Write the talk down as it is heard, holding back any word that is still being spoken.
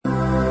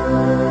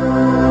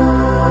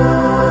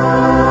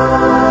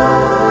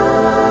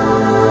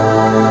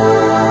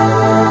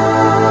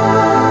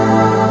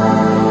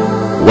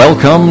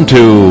Welcome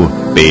to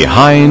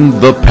Behind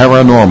the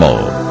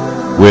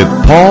Paranormal with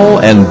Paul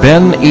and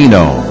Ben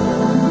Eno.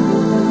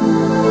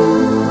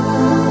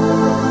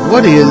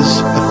 What is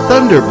a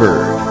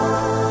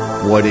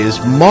Thunderbird? What is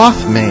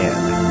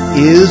Mothman?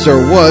 Is or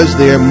was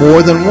there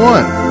more than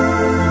one?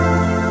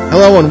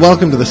 Hello and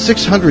welcome to the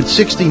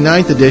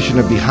 669th edition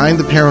of Behind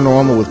the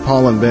Paranormal with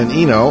Paul and Ben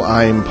Eno.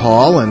 I'm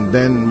Paul, and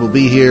Ben will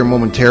be here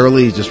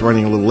momentarily. He's just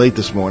running a little late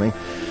this morning.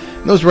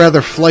 Those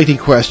rather flighty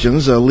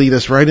questions lead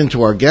us right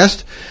into our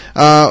guest.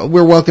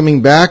 We're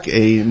welcoming back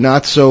a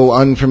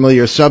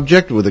not-so-unfamiliar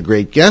subject with a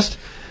great guest,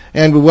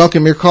 and we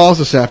welcome your calls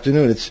this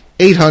afternoon. It's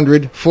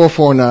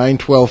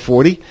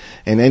 800-449-1240,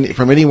 and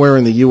from anywhere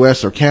in the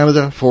U.S. or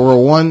Canada,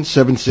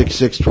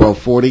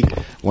 401-766-1240,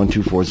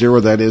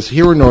 1240, that is,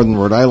 here in Northern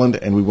Rhode Island,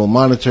 and we will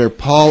monitor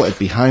Paul at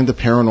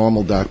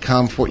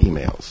BehindTheParanormal.com for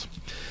emails.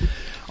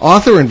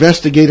 Author,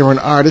 investigator, and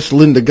artist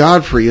Linda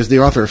Godfrey is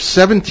the author of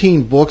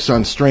 17 books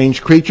on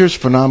strange creatures,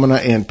 phenomena,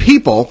 and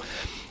people.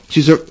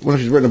 She's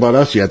written about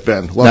us yet,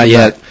 Ben? Welcome Not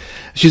yet. back.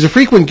 She's a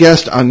frequent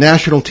guest on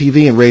national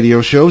TV and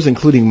radio shows,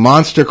 including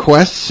Monster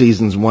Quest,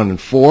 Seasons 1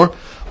 and 4,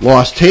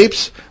 Lost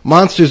Tapes,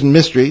 Monsters and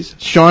Mysteries,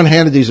 Sean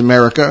Hannity's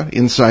America,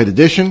 Inside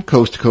Edition,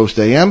 Coast to Coast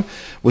AM,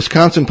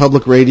 Wisconsin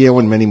Public Radio,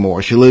 and many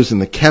more. She lives in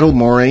the Kettle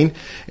Moraine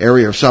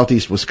area of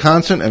southeast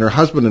Wisconsin, and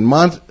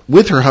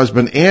with her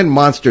husband and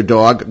monster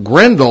dog,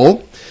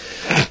 Grendel.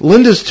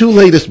 Linda's two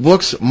latest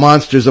books,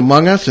 Monsters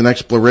Among Us, an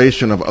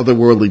exploration of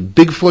otherworldly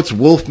Bigfoots,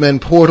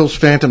 Wolfmen, portals,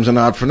 phantoms, and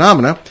odd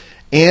phenomena,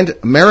 and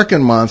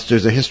American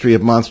Monsters, a history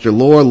of monster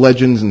lore,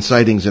 legends, and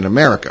sightings in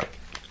America.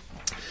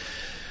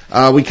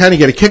 We kind of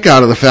get a kick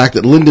out of the fact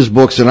that Linda's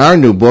books and our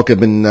new book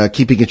have been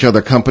keeping each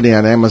other company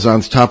on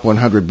Amazon's top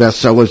 100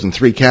 bestsellers in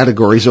 3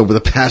 categories over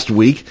the past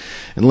week.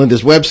 And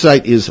Linda's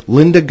website is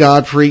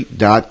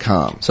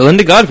lindagodfrey.com. So,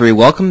 Linda Godfrey,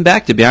 welcome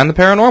back to Beyond the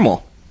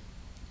Paranormal.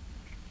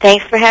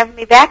 Thanks for having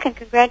me back, and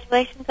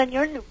congratulations on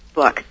your new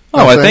book.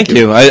 Oh, thank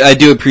you. I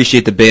do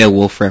appreciate the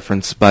Beowulf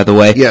reference, by the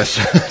way. Yes.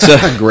 So,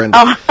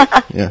 Grendel.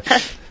 Yeah.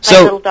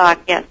 My little dog,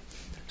 yes.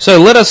 So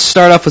let us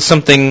start off with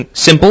something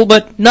simple,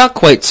 but not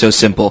quite so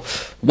simple.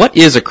 What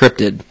is a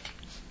cryptid?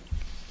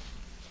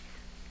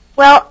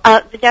 Well,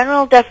 the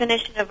general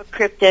definition of a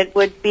cryptid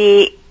would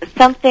be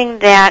something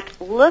that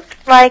looks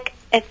like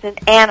it's an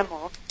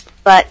animal,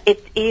 but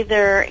it's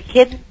either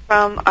hidden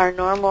from our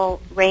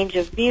normal range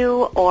of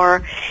view,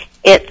 or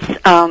it's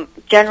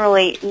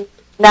generally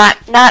not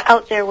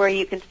out there where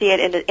you can see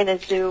it in a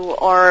zoo,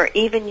 or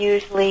even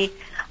usually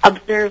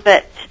observe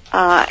it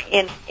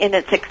in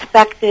its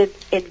expected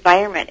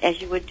environment, as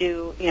you would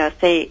do,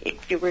 say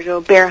if you were to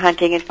go bear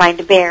hunting and find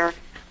a bear,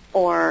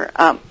 or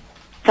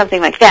something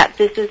like that.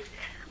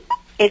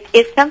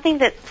 It's something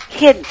that's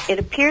hidden. It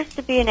appears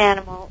to be an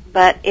animal,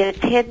 but it's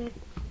hidden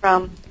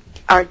from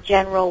our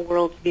general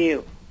world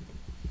view.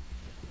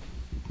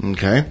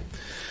 Okay.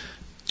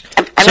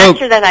 I'm not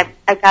sure that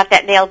I've got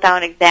that nailed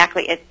down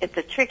exactly. It's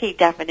a tricky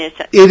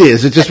definition. It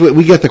is. It's just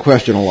we get the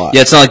question a lot.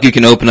 Yeah, it's not like you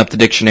can open up the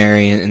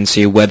dictionary and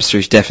see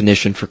Webster's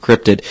definition for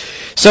cryptid.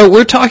 So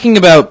we're talking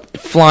about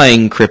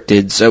flying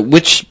cryptids,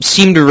 which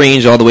seem to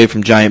range all the way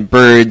from giant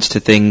birds to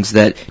things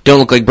that don't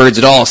look like birds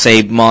at all,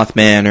 say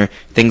Mothman or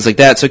things like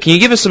that. So can you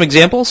give us some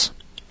examples?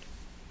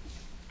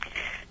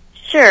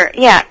 Sure,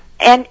 yeah.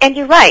 And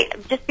you're right.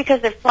 Just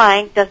because they're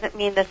flying doesn't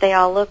mean that they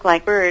all look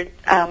like birds.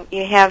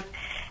 You have,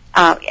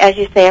 as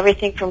you say,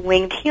 everything from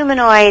winged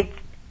humanoids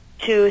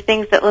to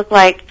things that look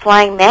like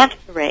flying manta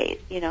rays.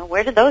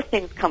 Where do those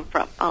things come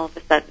from all of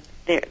a sudden?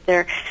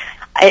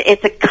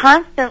 It's a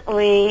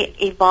constantly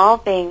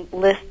evolving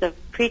list of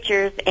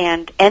creatures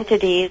and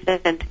entities,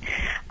 and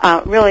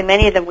really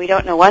many of them we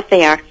don't know what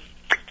they are.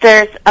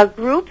 There's a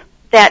group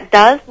that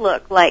does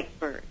look like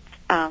birds,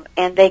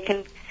 and they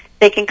can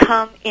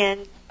come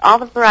in all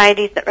the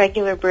varieties that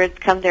regular birds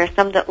come. There are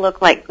some that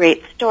look like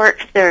great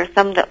storks. There are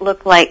some that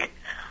look like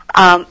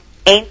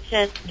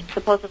ancient,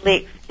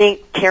 supposedly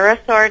extinct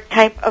pterosaur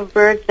type of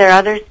birds. There are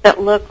others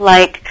that look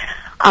like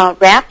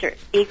raptors,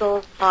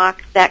 eagles,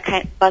 hawks, that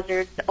kind of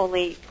buzzards,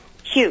 only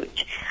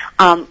huge.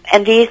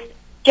 And these,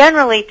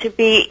 generally, to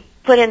be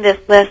put in this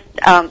list,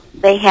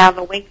 they have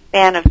a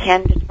wingspan of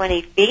 10 to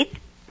 20 feet.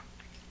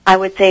 I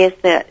would say is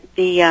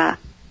the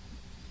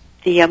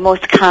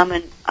most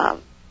common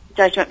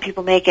judgment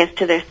people make as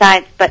to their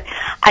size. But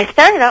I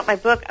started out my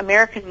book,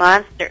 American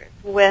Monsters,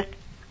 with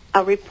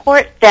a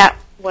report that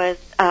was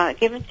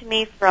given to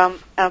me from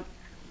a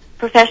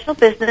professional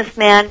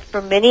businessman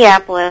from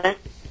Minneapolis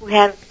who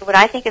had what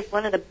I think is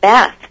one of the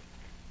best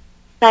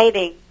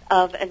sightings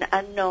of an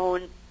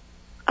unknown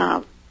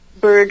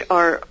bird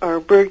or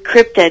bird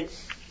cryptid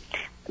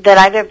that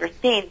I've ever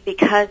seen,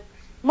 because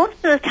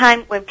most of the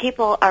time when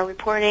people are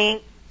reporting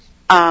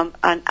an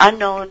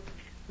unknown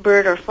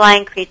bird or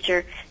flying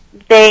creature,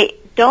 they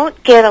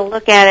don't get a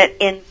look at it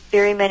in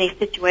very many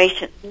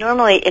situations.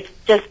 Normally it's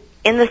just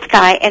in the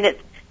sky, and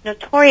it's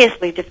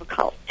notoriously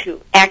difficult to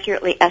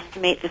accurately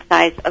estimate the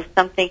size of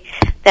something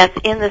that's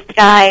in the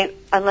sky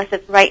unless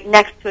it's right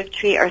next to a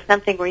tree or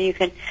something where you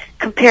can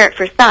compare it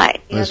for size.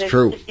 That's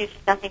true. There's just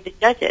nothing to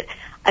judge it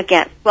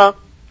against. Well,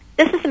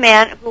 this is a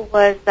man who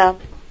was,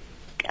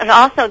 and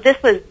also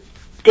this was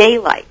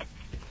daylight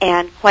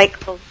and quite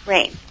close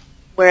range,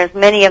 whereas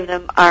many of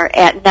them are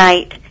at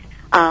night.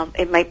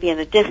 It might be in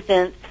the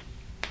distance.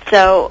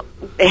 So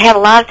it had a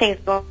lot of things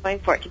going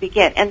for it to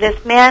begin. And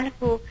this man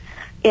who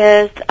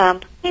is,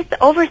 he's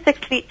over 6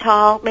 feet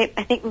tall,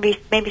 I think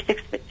maybe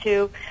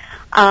 6'2",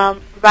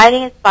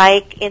 riding his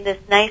bike in this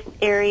nice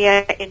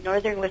area in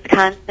northern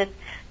Wisconsin,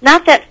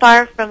 not that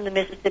far from the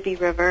Mississippi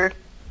River.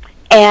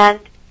 And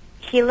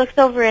he looks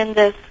over in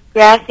this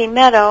grassy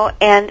meadow,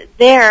 and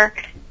there,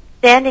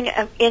 standing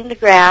in the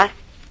grass,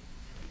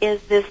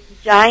 is this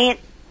giant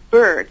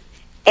bird.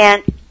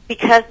 And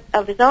because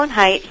of his own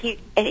height, he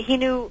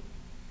knew,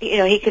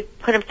 he could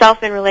put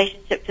himself in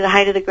relationship to the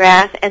height of the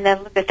grass and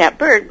then look at that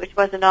bird, which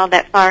wasn't all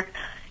that far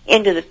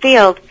into the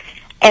field,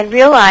 and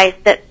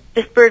realized that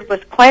this bird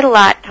was quite a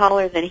lot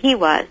taller than he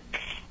was.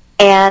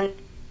 And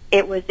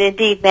it was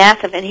indeed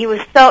massive. And he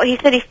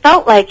said he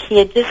felt like he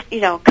had just,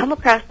 come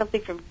across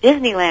something from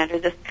Disneyland, or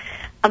this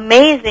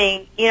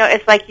amazing,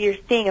 it's like you're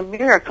seeing a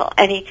miracle.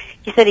 And he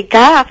said he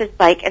got off his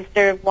bike and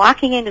started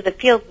walking into the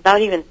field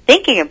without even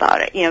thinking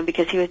about it,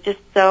 because he was just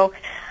so,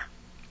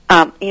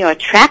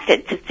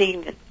 attracted to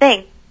seeing this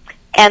thing.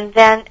 And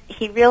then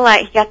he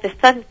realized, he got this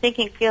sudden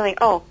thinking feeling,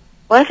 oh,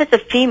 what if it's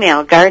a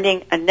female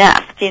guarding a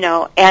nest,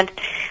 And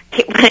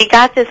when he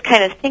got this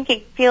kind of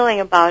thinking feeling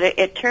about it,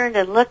 it turned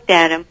and looked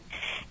at him.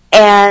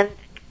 And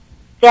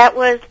that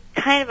was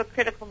kind of a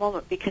critical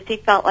moment, because he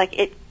felt like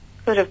it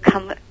could have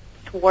come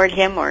toward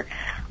him or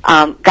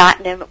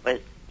gotten him. It was,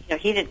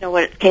 he didn't know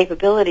what its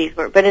capabilities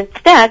were. But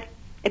instead,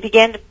 it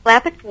began to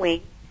flap its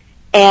wings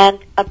and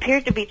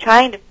appeared to be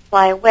trying to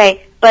fly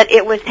away, but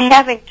it was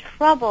having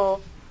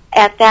trouble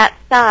at that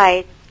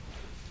size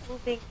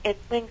moving its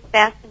wings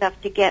fast enough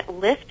to get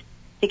lift,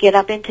 to get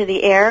up into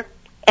the air.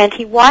 And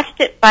he watched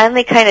it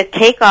finally kind of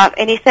take off,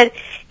 and he said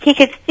he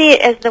could see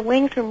it as the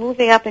wings were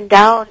moving up and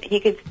down. He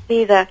could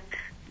see the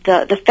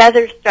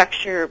feather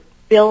structure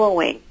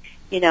billowing,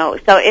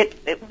 So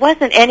it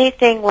wasn't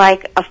anything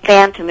like a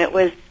phantom. It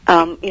was,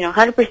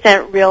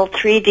 100% real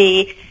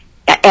 3D,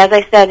 as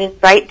I said, in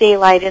bright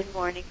daylight in the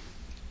morning.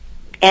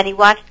 And he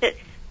watched it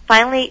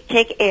finally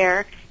take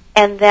air,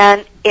 and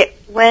then it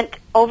went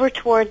over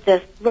towards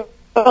this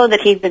road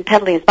that he'd been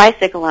pedaling his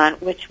bicycle on,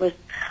 which was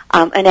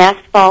an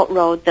asphalt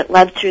road that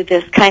led through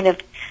this kind of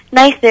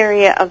nice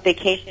area of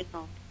vacation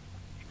homes.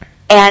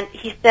 And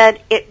he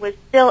said it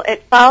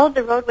followed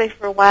the roadway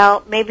for a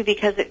while, maybe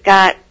because it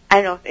got,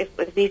 I don't know if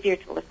it was easier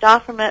to lift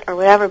off from it or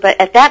whatever, but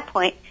at that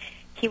point,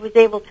 he was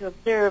able to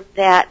observe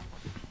that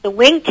the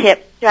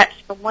wingtip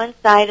stretched from one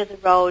side of the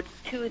road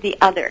to the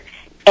other.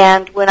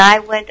 And when I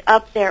went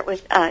up there, it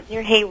was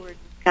near Hayward,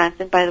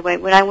 Wisconsin, by the way,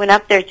 when I went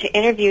up there to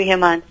interview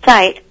him on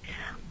site,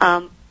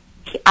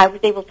 I was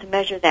able to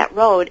measure that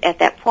road at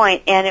that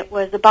point, and it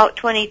was about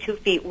 22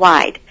 feet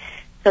wide.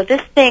 So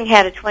this thing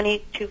had a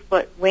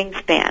 22-foot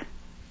wingspan.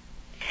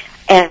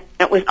 And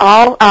it was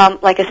all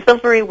like a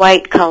silvery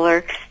white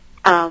color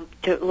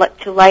to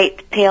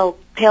light pale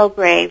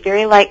gray,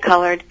 very light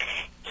colored.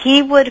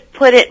 He would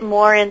put it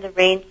more in the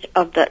range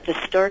of the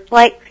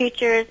stork-like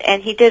creatures,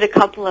 and he did a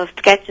couple of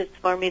sketches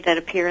for me that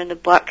appear in the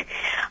book.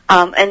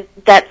 And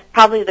that's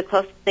probably the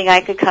closest thing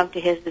I could come to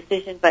his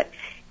decision. But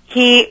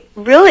he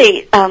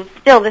really,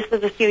 still, this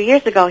was a few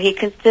years ago, he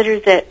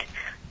considers it,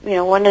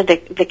 one of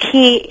the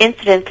key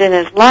incidents in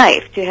his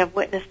life to have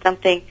witnessed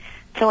something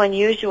so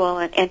unusual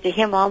and to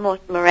him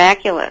almost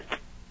miraculous.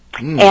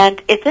 And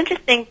it's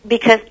interesting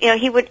because,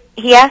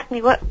 he asked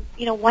me, why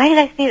did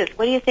I see this?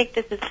 What do you think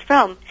this is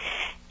from?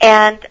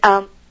 And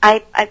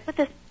I put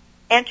this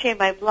entry in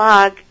my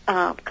blog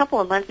a couple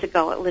of months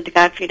ago at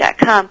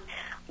lindagodfrey.com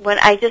when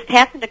I just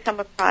happened to come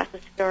across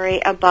a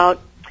story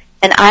about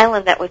an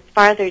island that was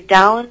farther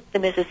down the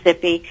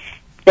Mississippi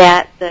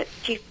that the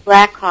Chief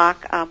Black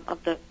Hawk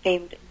of the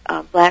famed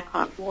Black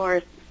Hawk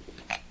Wars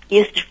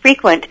used to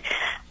frequent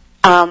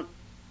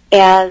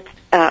as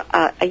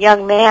a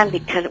young man,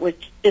 because it was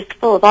just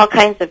full of all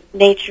kinds of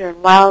nature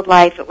and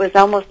wildlife. It was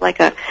almost like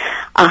a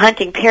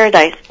hunting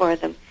paradise for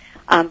them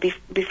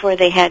before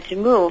they had to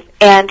move.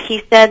 And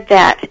he said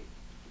that,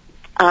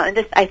 and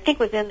this I think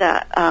was in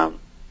the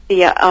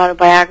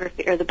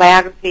autobiography or the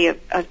biography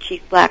of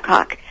Chief Black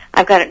Hawk.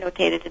 I've got it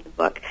notated in the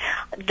book,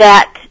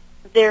 that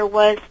there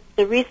was,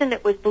 the reason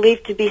it was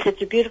believed to be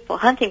such a beautiful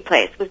hunting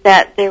place was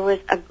that there was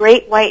a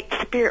great white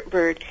spirit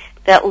bird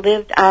that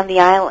lived on the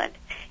island,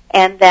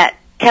 and that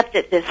kept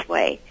it this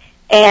way.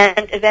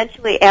 And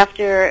eventually,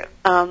 after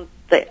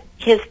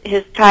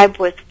his tribe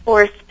was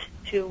forced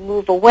to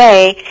move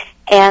away,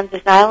 and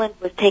this island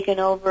was taken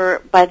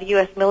over by the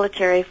U.S.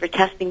 military for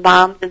testing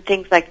bombs and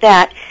things like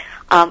that,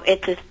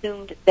 it's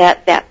assumed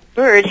that that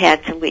bird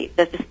had to leave,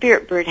 that the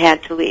spirit bird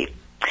had to leave.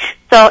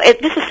 So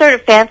this is sort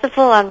of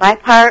fanciful on my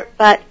part,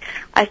 but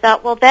I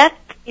thought, well, that's,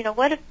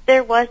 what if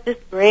there was this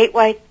great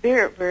white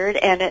spirit bird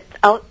and it's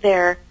out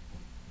there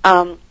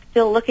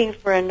still looking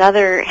for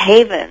another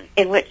haven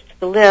in which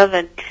to live,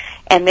 and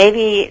And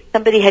maybe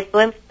somebody had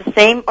glimpsed the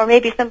same, or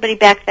maybe somebody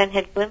back then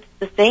had glimpsed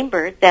the same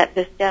bird that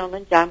this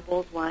gentleman, John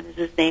Bolzwan is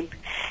his name,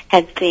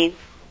 had seen,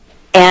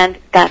 and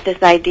got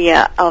this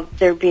idea of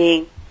there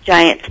being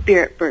giant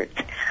spirit birds.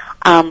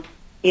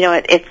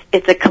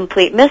 It's a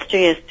complete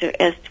mystery as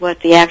to what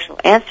the actual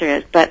answer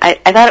is, but I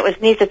thought it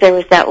was neat that there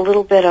was that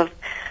little bit of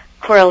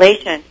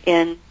correlation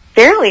in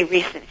fairly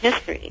recent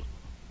history,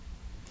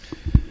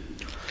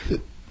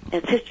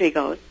 as history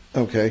goes.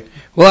 Okay.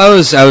 Well,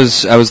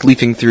 I was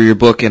leafing through your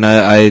book, and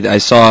I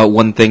saw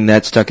one thing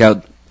that stuck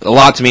out a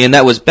lot to me, and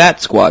that was Bat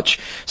Squatch.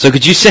 So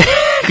could you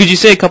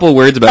say a couple of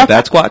words about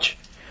Bat Squatch?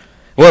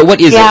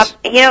 What is this?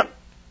 Yeah,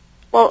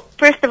 well,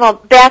 first of all,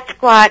 Bat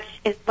Squatch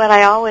is what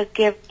I always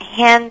give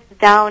hands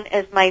down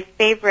as my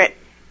favorite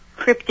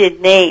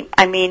cryptid name.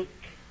 I mean,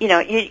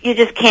 you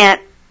just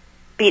can't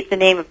beat the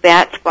name of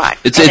Bat Squatch.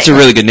 It's a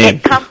really good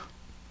name.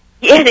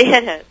 It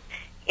is,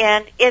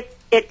 and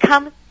it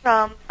comes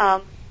from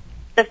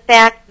the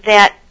fact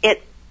that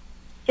it's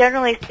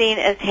generally seen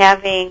as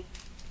having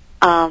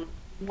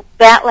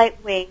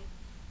bat-like wings,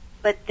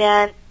 but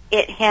then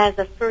it has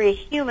a furry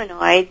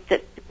humanoid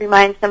that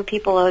reminds some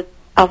people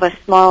of a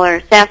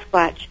smaller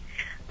Sasquatch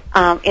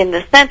in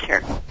the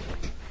center.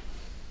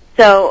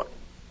 So,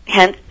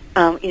 hence,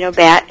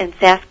 bat and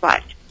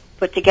Sasquatch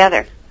put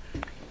together.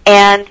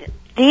 And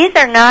these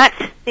are not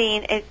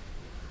seen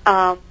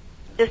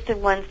just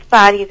in one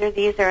spot either.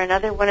 These are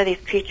another one of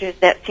these creatures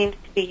that seems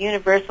to be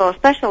universal,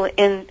 especially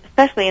in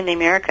the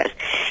Americas.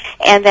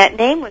 And that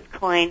name was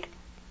coined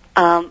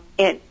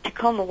in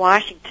Tacoma,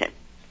 Washington,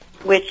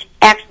 which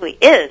actually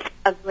is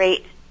a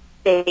great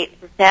state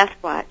for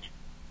Sasquatch.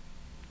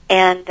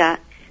 And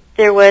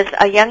there was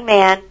a young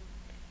man,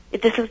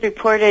 this was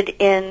reported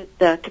in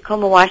the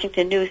Tacoma,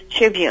 Washington News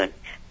Tribune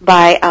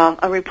by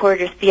a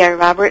reporter, C.R.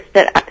 Roberts,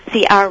 that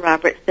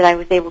I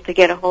was able to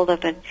get a hold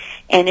of and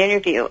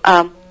interview.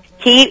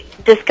 He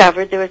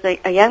discovered there was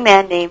a young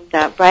man named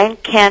Brian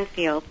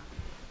Canfield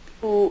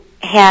who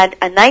had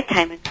a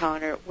nighttime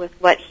encounter with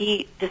what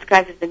he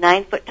described as a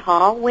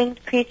 9-foot-tall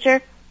winged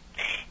creature,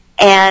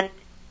 and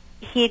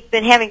he'd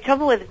been having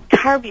trouble with his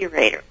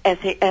carburetor as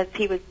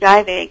he was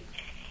driving,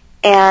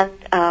 and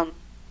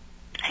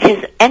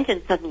his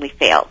engine suddenly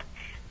failed,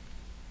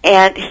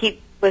 and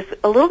he was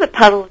a little bit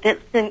puzzled.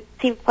 It didn't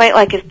seem quite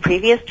like his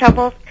previous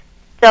troubles.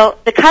 So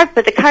the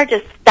car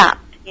just stopped.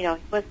 He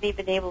wasn't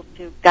even able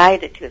to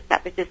guide it to a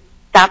stop. It just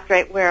stopped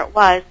right where it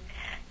was,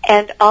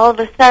 and all of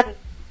a sudden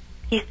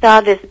he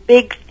saw this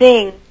big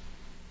thing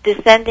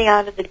descending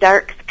out of the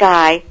dark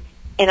sky,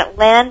 and it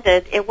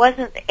landed. It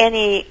wasn't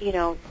any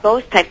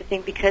ghost type of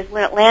thing, because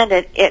when it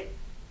landed, it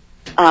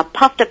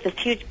puffed up this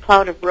huge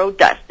cloud of road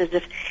dust as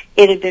if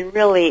it had been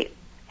really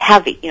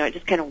heavy. It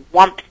just kind of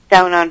whumped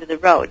down onto the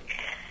road.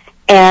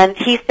 And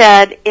he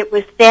said, it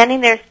was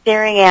standing there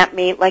staring at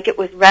me like it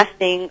was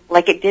resting,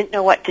 like it didn't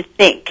know what to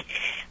think.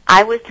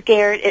 I was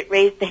scared. It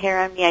raised the hair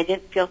on me. I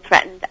didn't feel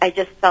threatened. I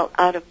just felt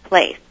out of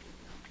place.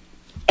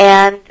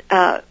 And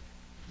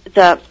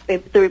the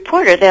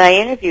reporter that I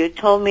interviewed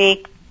told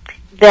me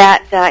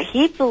that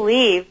he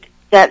believed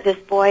that this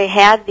boy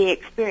had the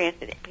experience.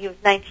 He was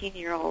 19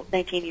 years old,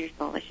 I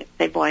should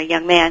say, boy, a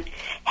young man,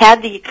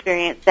 had the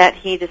experience that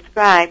he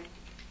described,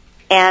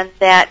 and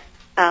that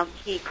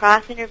he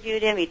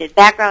cross-interviewed him, he did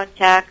background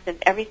checks, and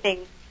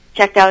everything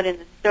checked out in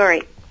the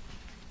story.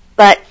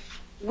 But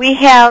we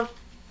have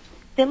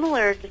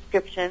similar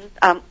descriptions.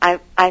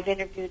 I've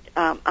interviewed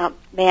a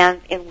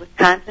man in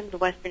Wisconsin, the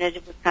western edge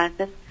of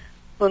Wisconsin,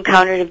 who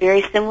encountered a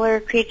very similar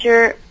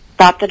creature,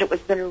 thought that it was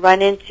going to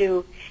run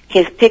into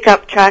his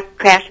pickup truck,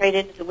 crash right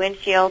into the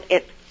windshield.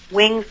 Its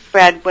wing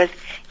spread was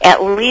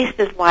at least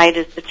as wide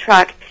as the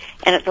truck,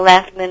 and at the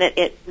last minute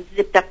it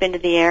zipped up into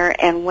the air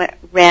and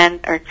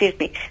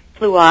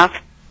flew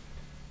off.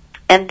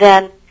 And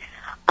then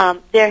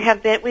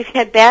we've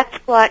had bat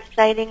squatch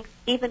sightings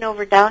even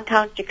over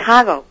downtown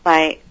Chicago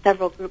by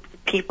several groups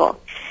of people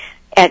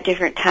at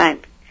different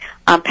times.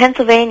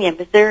 Pennsylvania,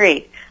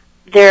 Missouri,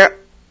 they're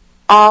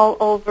all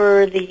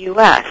over the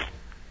U.S.,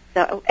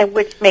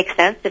 which makes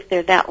sense. If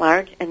they're that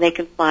large and they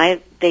can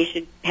fly, they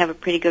should have a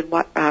pretty good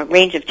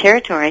range of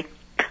territory.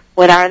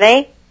 What are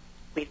they?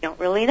 We don't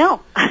really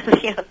know.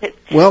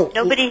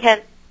 Nobody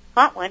has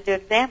caught one to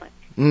examine.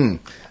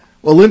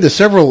 Well, Linda,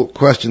 several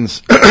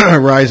questions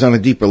arise on a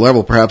deeper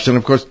level, perhaps, and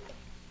of course,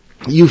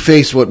 you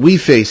face what we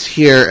face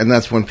here, and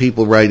that's when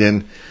people write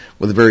in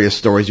with various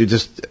stories. You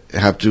just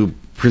have to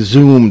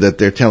presume that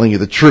they're telling you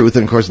the truth,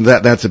 and of course,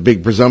 that's a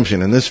big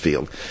presumption in this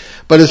field.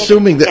 But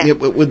assuming that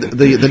with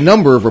the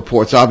number of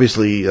reports,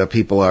 obviously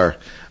people are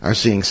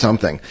seeing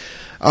something.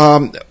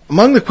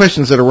 Among the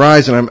questions that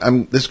arise,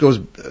 and this goes,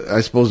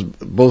 I suppose,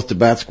 both to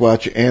Bat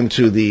Squatch and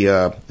to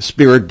the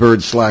spirit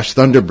birds /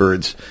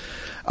 thunderbirds.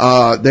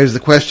 There's the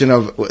question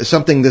of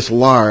something this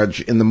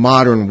large in the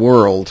modern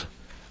world.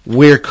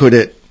 Where could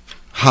it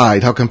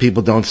hide? How come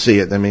people don't see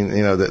it? I mean,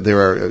 there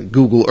are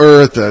Google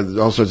Earth,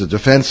 all sorts of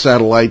defense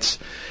satellites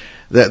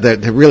that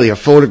really have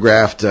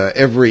photographed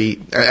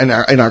and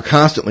are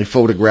constantly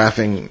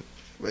photographing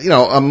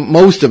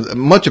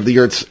much of the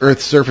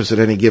Earth's surface at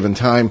any given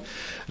time,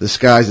 the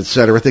skies,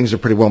 etc. Things are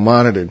pretty well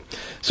monitored.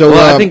 So,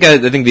 I think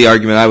the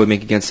argument I would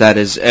make against that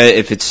is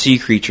if it's sea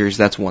creatures,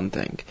 that's one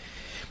thing.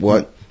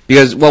 What?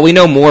 Because we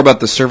know more about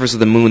the surface of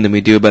the moon than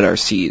we do about our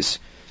seas.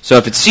 So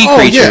if it's sea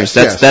creatures,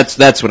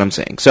 that's what I'm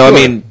saying. So sure.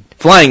 I mean,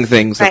 flying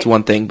things, that's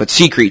one thing, but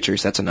sea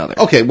creatures, that's another.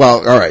 Okay,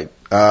 well, all right,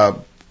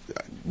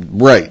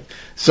 right.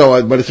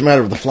 So, but it's a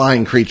matter of the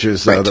flying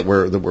creatures that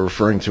we're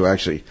referring to,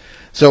 actually.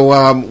 So,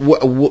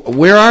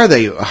 where are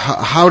they?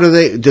 How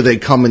do they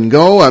come and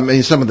go? I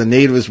mean, some of the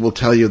natives will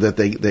tell you that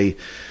they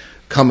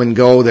come and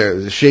go. They're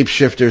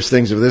shapeshifters,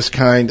 things of this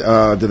kind.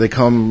 Do they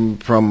come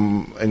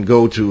from and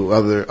go to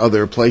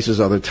other places,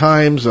 other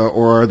times,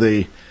 or are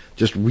they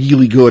just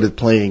really good at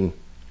playing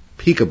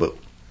peekaboo?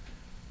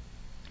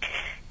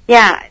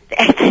 Yeah,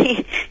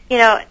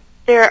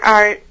 there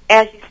are,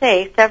 as you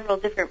say, several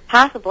different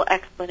possible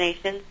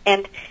explanations,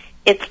 and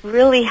it's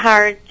really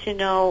hard to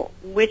know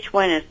which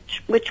one is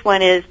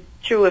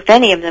true, if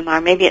any of them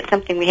are. Maybe it's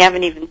something we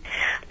haven't even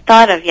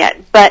thought of yet.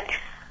 But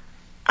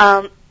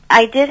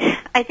I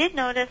did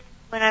notice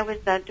when I was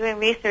doing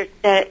research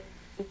that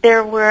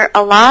there were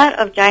a lot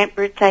of giant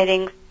bird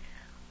sightings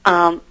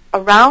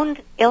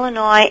around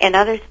Illinois and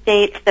other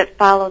states that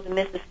follow the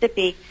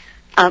Mississippi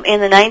in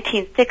the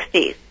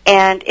 1960s.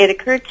 And it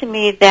occurred to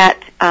me that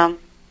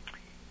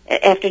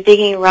after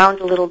digging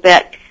around a little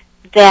bit,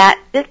 that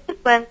this is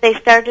when they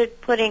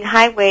started putting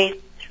highways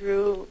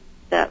through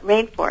the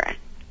rainforest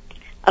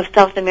of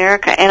South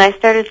America. And I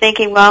started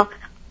thinking, well,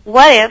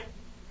 what if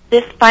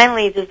this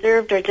finally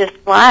deserved or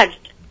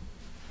dislodged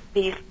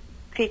these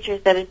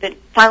creatures that had been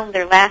found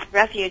their last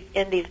refuge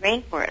in these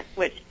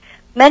rainforests,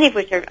 many of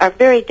which are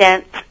very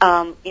dense,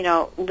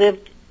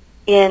 lived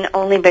in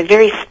only by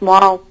very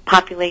small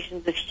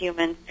populations of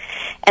humans.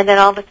 And then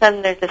all of a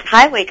sudden there's this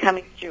highway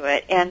coming through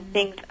it, and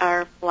things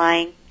are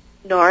flying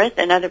north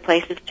and other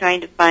places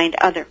trying to find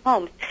other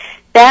homes.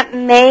 That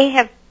may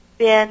have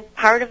been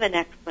part of an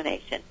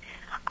explanation.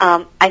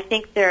 I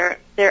think there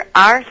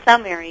are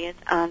some areas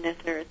on this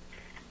earth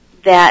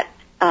that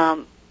are,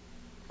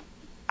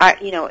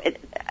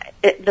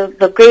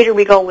 the greater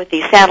we go with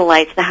these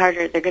satellites, the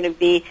harder they're going to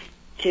be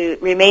to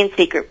remain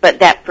secret, but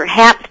that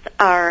perhaps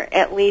are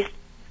at least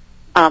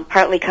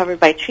partly covered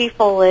by tree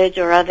foliage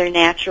or other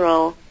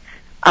natural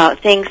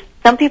things.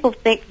 Some people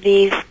think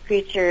these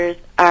creatures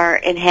are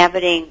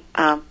inhabiting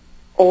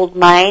old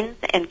mines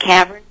and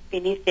caverns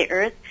beneath the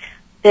earth.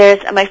 There's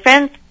my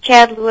friends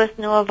Chad Lewis,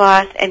 Noah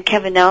Voss, and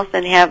Kevin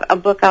Nelson have a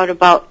book out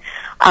about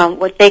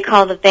what they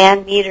call the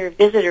Van Meter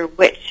visitor,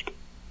 which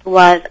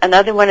was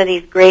another one of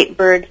these great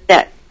birds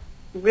that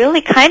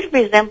really kind of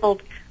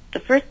resembled the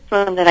first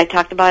one that I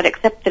talked about,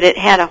 except that it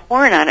had a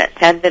horn on its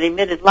head that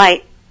emitted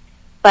light.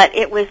 But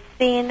it was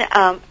seen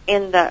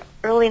in the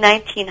early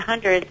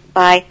 1900s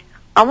by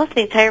almost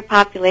the entire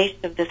population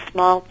of this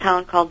small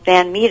town called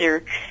Van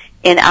Meter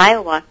in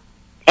Iowa,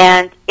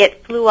 and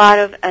it flew out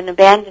of an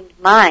abandoned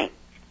mine,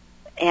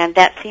 and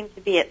that seemed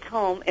to be its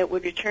home. It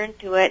would return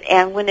to it,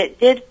 and when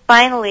it did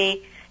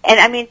finally, and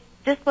I mean,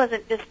 this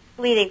wasn't just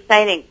fleeting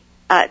sighting.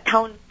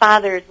 Town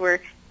fathers were,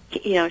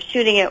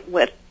 shooting it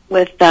with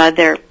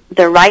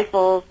their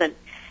rifles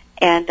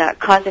and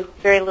causing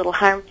very little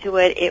harm to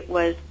it. It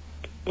was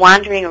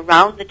wandering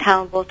around the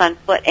town both on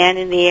foot and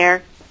in the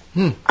air.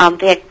 They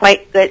had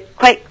quite good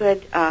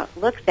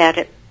looks at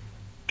it.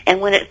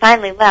 And when it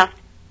finally left,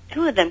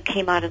 two of them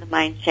came out of the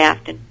mine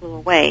shaft and flew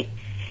away.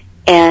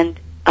 And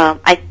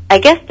I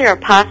guess there are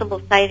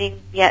possible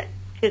sightings yet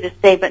to this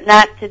day, but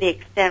not to the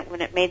extent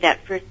when it made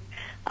that first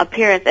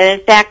appearance. And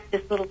in fact,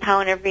 this little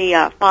town every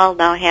fall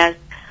now has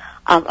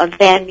a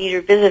Van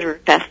Meter Visitor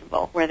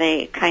Festival where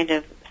they kind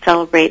of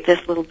celebrate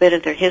this little bit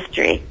of their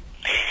history.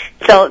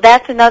 So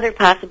that's another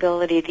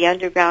possibility, the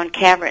underground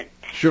cavern.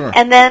 Sure.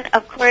 And then,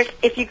 of course,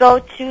 if you go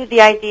to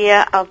the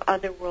idea of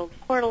otherworld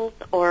portals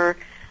or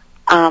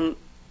other,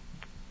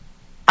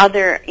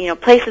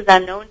 places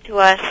unknown to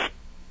us,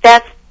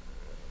 that's,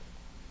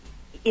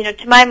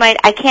 to my mind,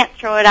 I can't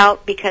throw it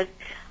out because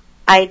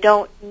I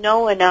don't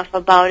know enough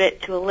about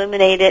it to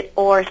eliminate it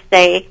or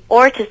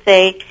to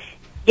say,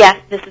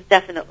 yes, this is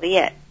definitely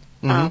it.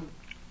 Mm-hmm.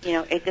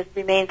 It just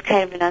remains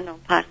kind of an unknown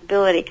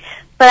possibility.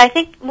 But I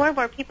think more and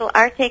more people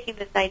are taking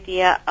this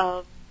idea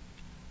of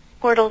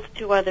portals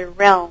to other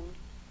realms,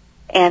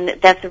 and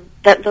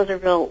those are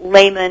real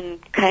layman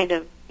kind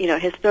of,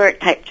 historic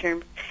type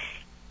terms,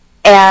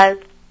 as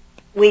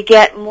we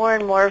get more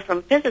and more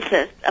from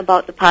physicists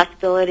about the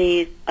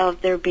possibilities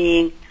of there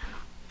being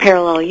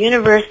parallel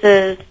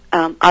universes,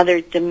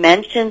 other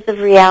dimensions of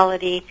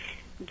reality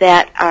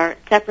that are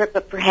separate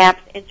but perhaps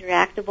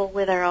interactable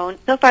with our own.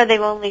 So far they've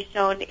only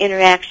shown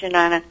interaction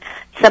on a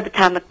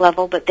subatomic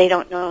level, but they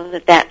don't know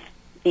that that's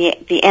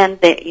the end.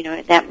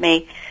 That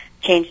may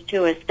change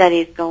too as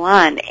studies go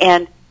on.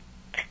 And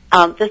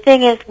the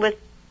thing is with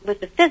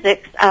the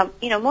physics,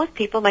 most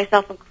people,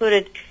 myself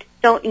included,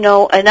 don't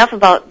know enough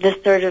about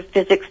this sort of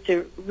physics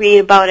to read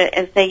about it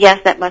and say,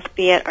 yes, that must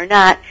be it or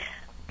not.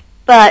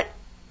 But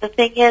the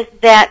thing is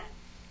that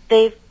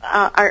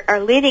our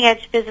leading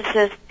edge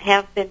physicists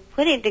have been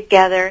putting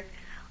together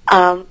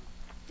what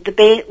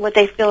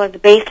they feel are the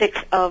basics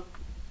of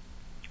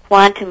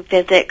quantum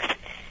physics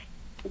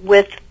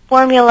with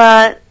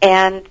formula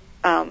and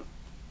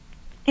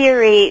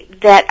theory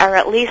that are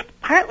at least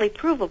partly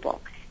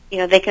provable.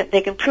 They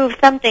can prove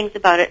some things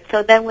about it.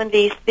 So then when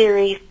these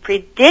theories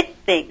predict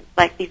things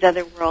like these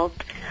other worlds,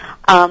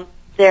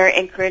 they're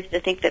encouraged to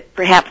think that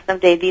perhaps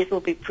someday these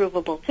will be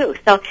provable too.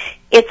 So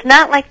it's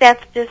not like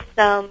that's just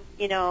some,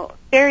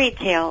 fairy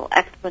tale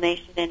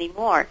explanation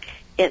anymore.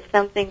 It's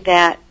something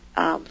that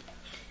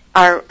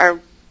our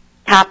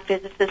top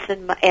physicists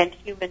and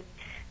human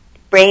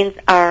brains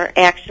are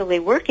actually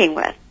working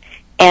with.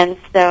 And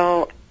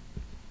so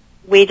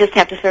we just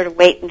have to sort of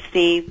wait and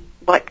see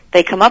what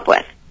they come up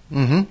with.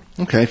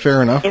 Mm-hmm. Okay,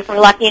 fair enough. If we're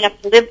lucky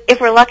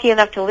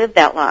enough to live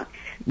that long.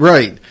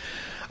 Right.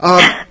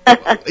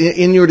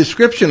 In your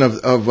description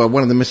of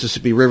one of the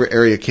Mississippi River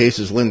area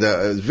cases,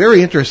 Linda, it's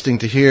very interesting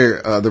to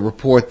hear the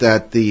report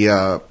that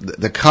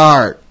the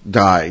car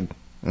died,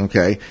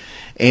 okay,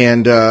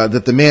 and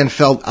that the man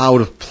felt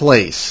out of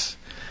place.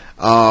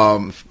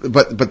 But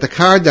the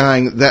car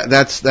dying,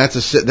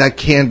 that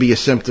can be a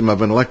symptom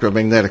of an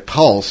electromagnetic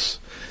pulse.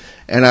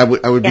 And I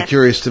would be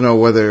curious to know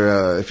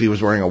whether if he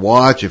was wearing a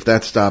watch, if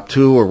that stopped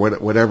too, or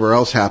whatever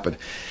else happened.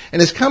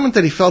 And his comment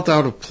that he felt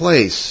out of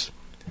place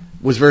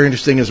was very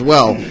interesting as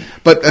well.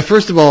 But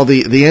first of all,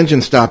 the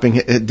engine stopping,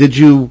 did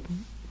you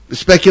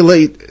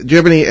speculate, do you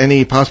have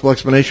any possible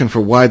explanation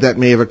for why that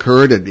may have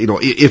occurred,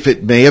 if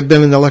it may have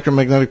been an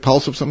electromagnetic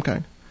pulse of some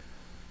kind?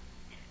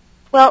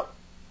 Well,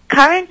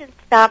 car engine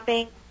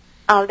stopping,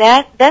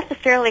 that's a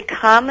fairly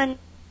common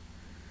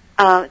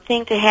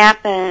thing to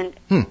happen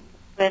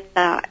with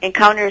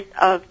encounters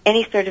of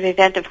any sort of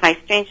event of high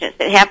strangeness.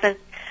 It happens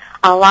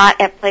a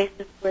lot at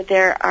places where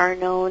there are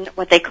known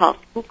what they call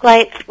spook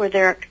lights, where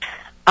there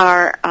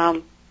are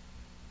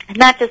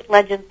not just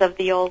legends of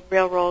the old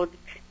railroad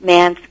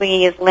man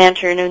swinging his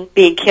lantern and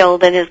being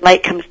killed and his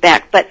light comes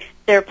back, but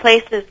there are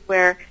places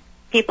where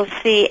people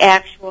see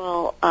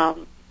actual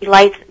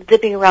lights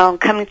zipping around,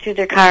 coming through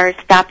their cars,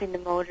 stopping the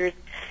motors.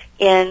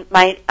 In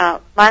my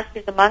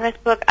Monsters Among Us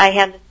book, I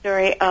have the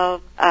story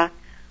of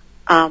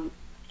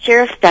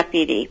sheriff's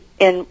deputy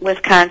in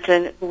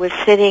Wisconsin who was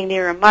sitting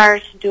near a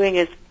marsh doing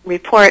his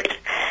reports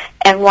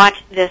and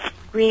watched this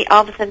green,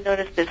 all of a sudden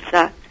noticed this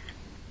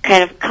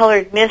kind of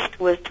colored mist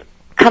was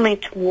coming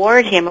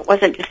toward him. It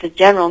wasn't just a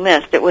general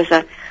mist. It was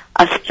a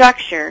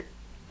structure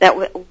that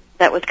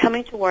was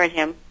coming toward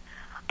him,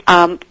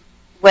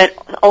 went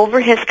over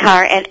his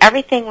car, and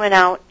everything went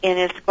out in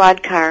his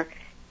squad car.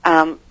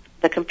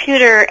 The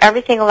computer,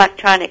 everything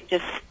electronic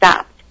just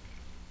stopped.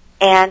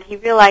 And he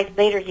realized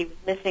later he was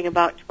missing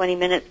about 20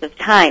 minutes of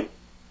time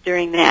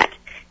during that.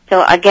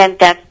 So again,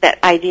 that's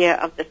that idea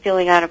of the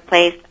feeling out of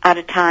place, out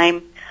of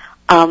time.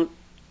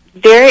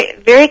 Very,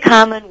 very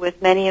common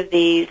with many of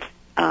these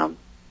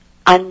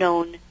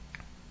unknown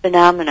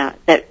phenomena,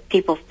 that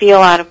people feel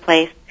out of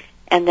place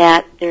and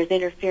that there's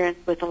interference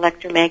with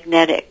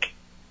electromagnetic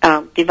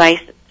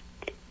devices.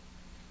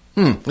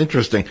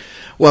 Interesting.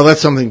 Well,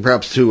 that's something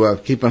perhaps to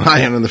keep an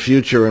eye on in the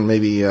future, and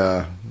maybe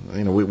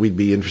we'd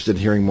be interested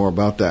in hearing more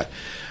about that.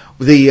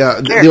 Sure.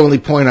 The only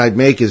point I'd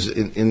make is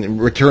in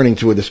returning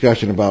to a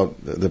discussion about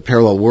the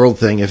parallel world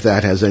thing, if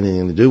that has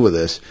anything to do with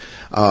this.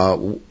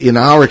 In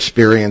our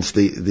experience,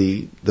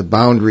 the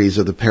boundaries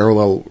of the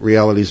parallel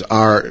realities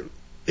are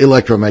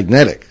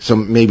electromagnetic, so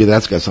maybe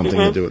that's got something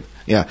to do with it.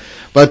 Yeah,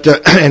 but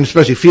and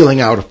especially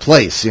feeling out of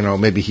place.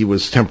 Maybe he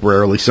was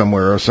temporarily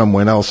somewhere or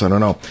someone else. I don't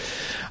know.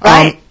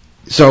 Right.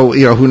 So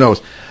who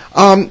knows?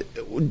 Have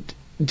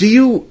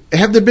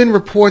there been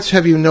reports,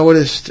 have you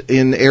noticed,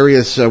 in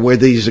areas where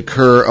these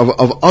occur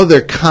of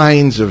other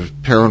kinds of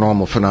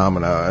paranormal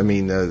phenomena? I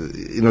mean,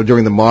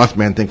 during the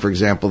Mothman thing, for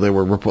example, there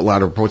were a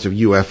lot of reports of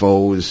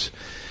UFOs,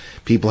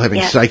 people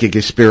having psychic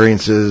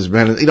experiences,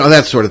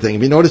 that sort of thing.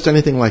 Have you noticed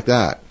anything like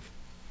that?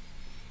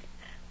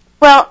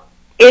 Well,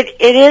 it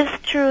is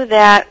true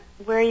that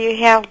where you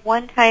have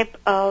one type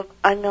of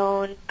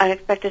unknown,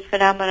 unexpected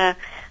phenomena,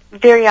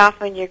 very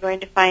often you're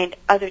going to find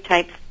other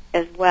types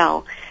as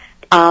well.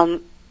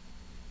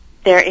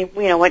 There,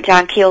 what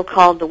John Keel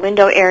called the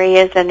window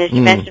areas, and as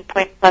you mentioned,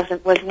 Point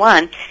Pleasant was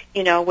one.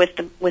 With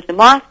the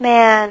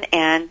Mothman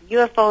and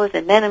UFOs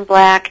and Men in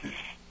Black,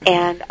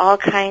 and all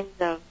kinds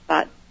of.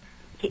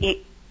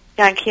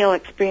 John Keel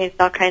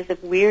experienced all kinds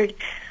of weird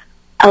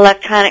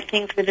electronic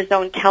things with his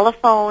own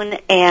telephone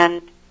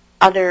and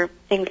other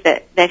things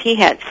that he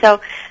had.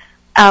 So,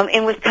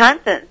 in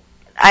Wisconsin,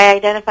 I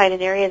identified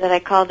an area that I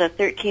called a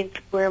 13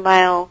 square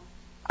mile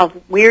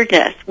of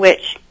weirdness,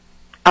 which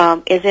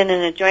is in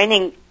an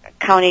adjoining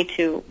county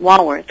to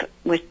Walworth,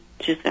 which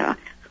is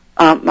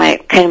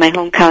my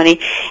home county.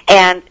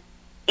 And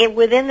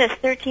within this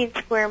 13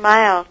 square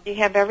miles, you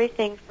have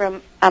everything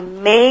from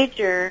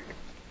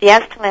the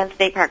Aztalan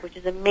State Park, which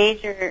is a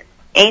major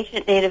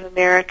ancient Native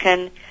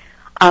American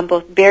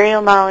both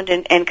burial mound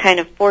and kind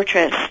of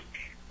fortress,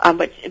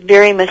 but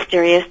very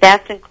mysterious.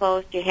 That's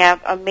enclosed. You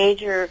have a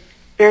major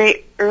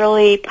very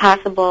early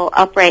possible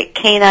upright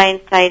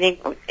canine sighting.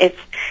 It's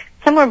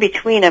somewhere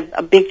between a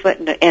Bigfoot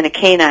and a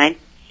canine.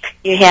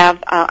 You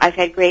have, I've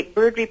had great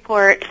bird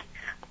reports,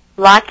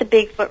 lots of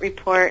Bigfoot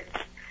reports,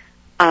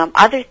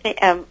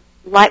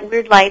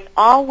 weird lights,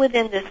 all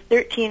within this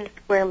 13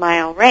 square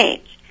mile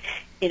range.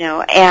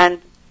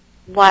 And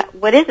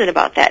what is it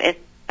about that?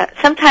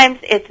 Sometimes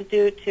it's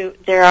due to,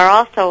 there are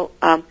also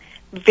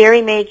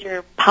very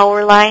major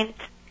power lines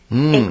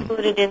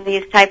included in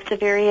these types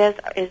of areas.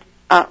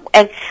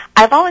 And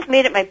I've always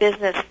made it my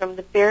business from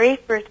the very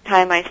first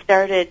time I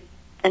started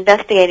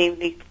investigating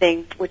these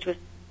things, which was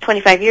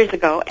 25 years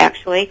ago,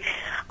 actually,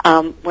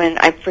 when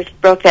I first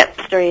broke that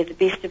story of the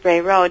Beast of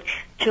Bray Road,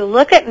 to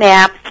look at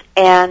maps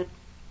and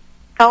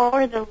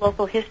scour the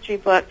local history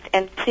books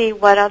and see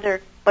what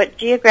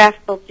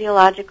geographical,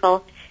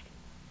 geological,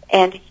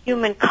 and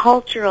human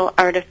cultural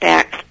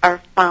artifacts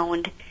are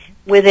found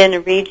within a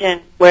region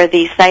where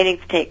these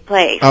sightings take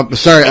place.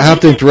 Sorry, I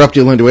have to interrupt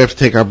you, Linda. We have to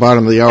take our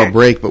bottom of the hour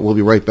break, but we'll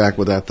be right back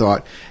with that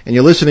thought. And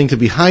you're listening to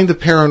Behind the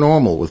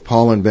Paranormal with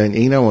Paul and Ben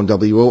Eno on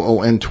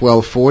WOON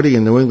 1240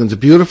 in New England's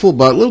beautiful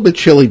but a little bit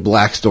chilly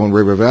Blackstone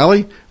River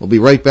Valley. We'll be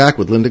right back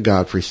with Linda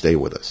Godfrey. Stay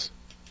with us.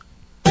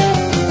 ON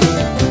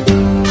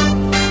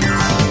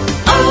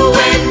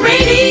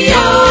Radio,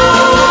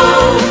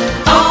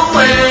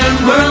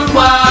 ON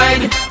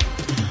Worldwide.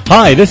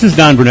 Hi, this is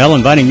Don Brunel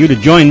inviting you to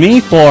join me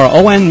for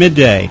ON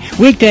Midday,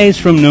 weekdays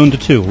from noon to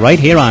 2, right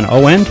here on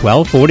ON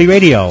 1240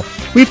 Radio.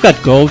 We've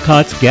got gold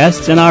cuts,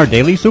 guests, and our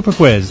daily super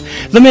quiz.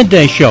 The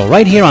Midday Show,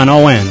 right here on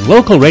ON,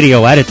 local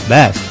radio at its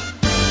best.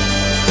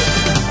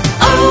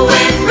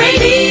 ON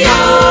Radio,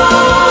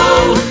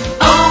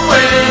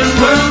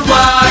 ON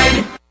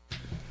Worldwide.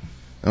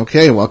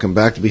 Okay, welcome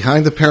back to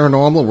Behind the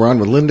Paranormal. We're on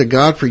with Linda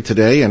Godfrey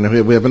today, and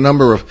we have a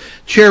number of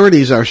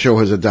charities our show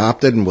has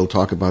adopted, and we'll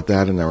talk about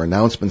that in our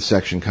announcement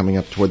section coming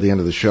up toward the end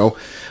of the show.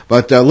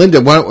 But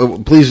Linda,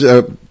 please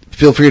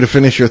feel free to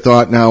finish your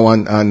thought now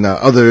on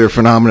other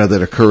phenomena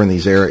that occur in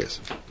these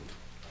areas.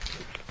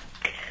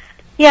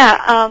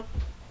 Yeah,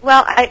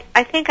 well,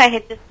 I think I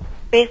had just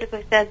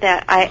basically said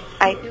that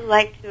I do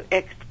like to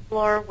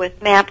explore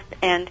with maps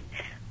and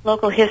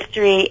local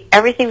history,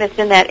 everything that's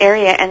in that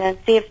area, and then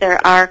see if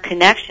there are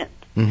connections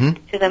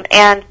to them.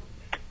 And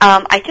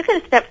I took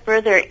it a step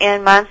further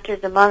in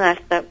Monsters Among Us,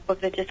 the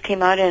book that just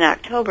came out in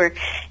October,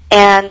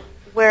 and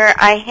where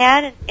I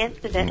had an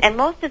incident, and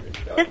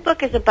this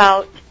book is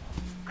about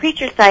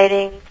creature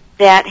sightings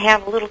that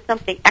have a little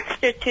something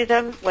extra to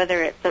them,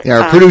 whether it's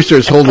our producer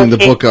is holding the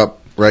book up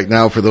right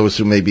now for those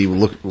who may be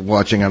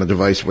watching on a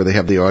device where they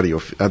have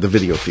the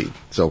video feed.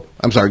 So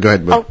I'm sorry, go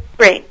ahead. Oh,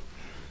 great.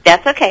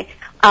 That's okay.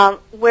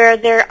 Where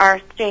there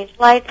are strange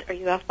lights or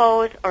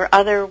UFOs or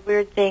other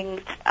weird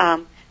things,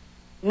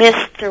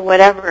 mists or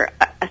whatever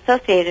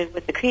associated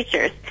with the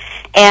creatures.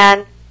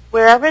 And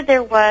wherever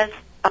there was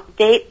a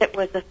date that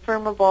was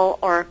affirmable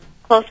or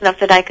close enough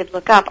that I could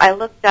look up, I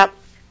looked up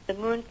the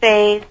moon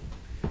phase,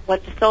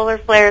 what the solar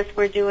flares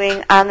were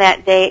doing on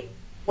that date,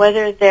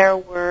 whether there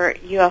were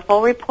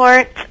UFO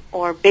reports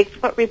or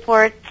Bigfoot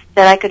reports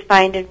that I could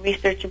find in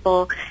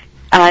researchable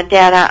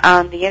data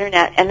on the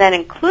Internet, and then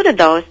included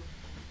those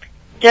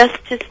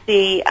just to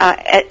see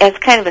as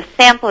kind of a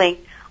sampling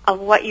of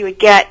what you would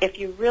get if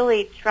you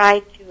really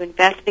tried to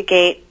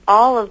investigate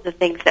all of the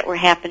things that were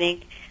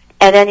happening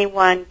at any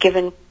one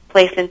given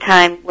place and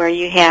time where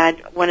you had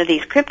one of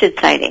these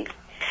cryptid sightings.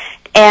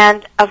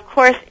 And, of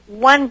course,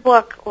 one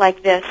book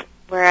like this,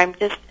 where I'm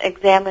just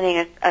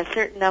examining a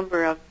certain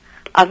number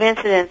of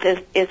incidents,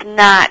 is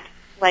not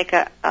like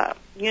a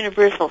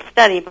universal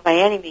study by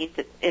any means.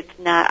 It's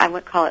not, I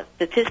wouldn't call it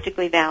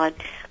statistically valid,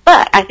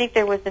 but I think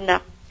there was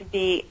enough to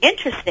be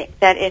interesting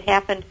that it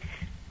happened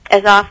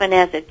as often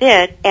as it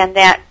did, and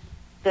that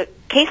the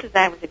cases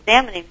I was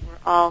examining were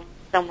all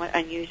somewhat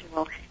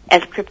unusual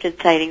as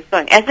cryptid sightings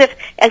going, as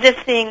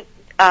if seeing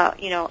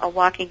a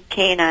walking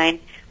canine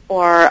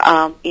or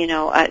an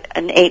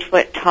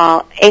 8-foot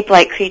tall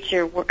ape-like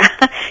creature,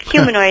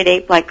 humanoid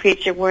ape-like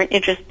creature were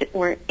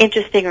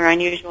interesting or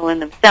unusual in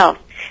themselves.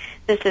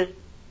 This is,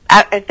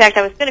 in fact,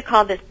 I was going to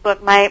call this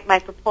book,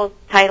 my proposed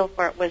title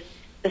for it was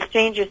The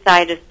Stranger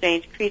Side of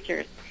Strange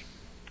Creatures.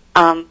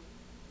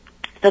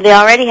 So they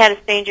already had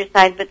a stranger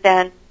side, but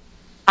then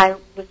I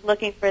was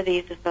looking for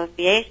these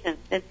associations.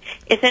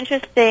 It's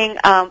interesting.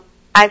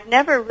 I've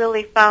never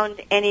really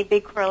found any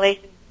big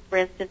correlation, for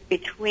instance,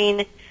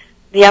 between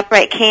the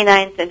upright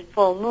canines and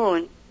full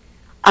moon.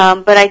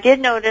 But I did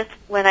notice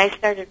when I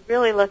started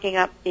really looking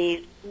up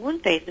these moon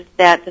phases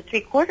that the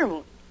three-quarter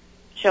moon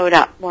showed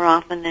up more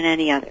often than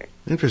any others.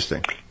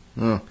 Interesting.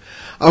 Oh.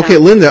 Okay,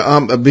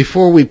 Linda,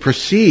 before we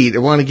proceed, I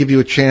want to give you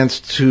a chance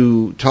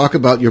to talk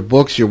about your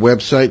books, your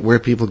website, where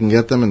people can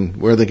get them, and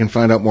where they can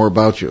find out more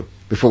about you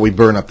before we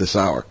burn up this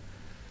hour.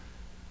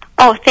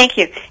 Oh, thank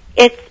you.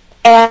 It's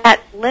at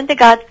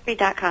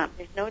lindagodfrey.com.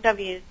 There's no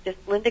W's,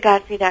 just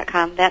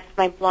lindagodfrey.com. That's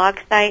my blog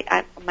site,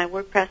 my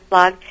WordPress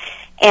blog.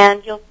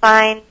 And you'll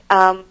find,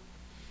 for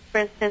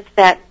instance,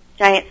 that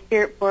giant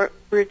spirit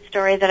bird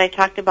story that I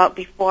talked about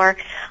before,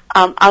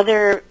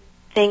 other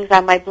things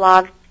on my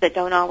blog that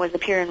don't always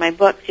appear in my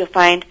books. You'll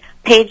find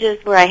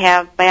pages where I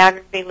have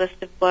biography,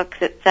 list of books,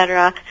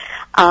 etc.,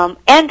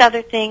 and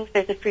other things.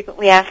 There's a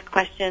frequently asked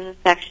questions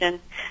section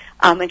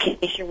in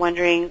case you're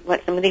wondering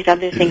what some of these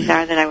other things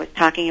are that I was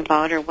talking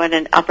about, or what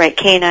an upright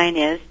canine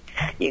is.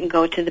 You can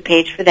go to the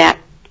page for that.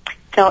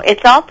 So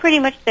it's all pretty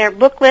much there.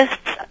 Book lists,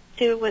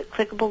 too, with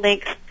clickable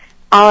links,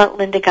 all at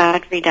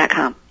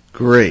lindagodfrey.com.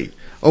 Great.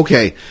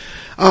 Okay.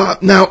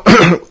 Now,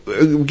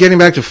 getting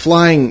back to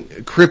flying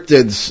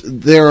cryptids,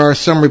 there are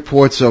some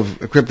reports of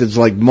cryptids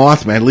like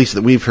Mothman, at least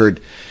that we've heard,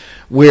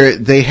 where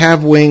they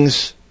have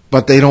wings,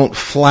 but they don't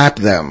flap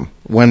them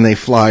when they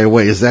fly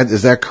away. Is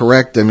that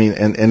correct? I mean,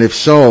 and if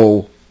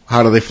so,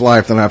 how do they fly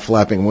if they're not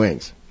flapping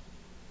wings?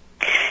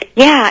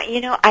 Yeah,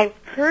 I've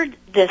heard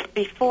this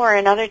before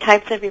in other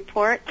types of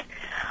reports.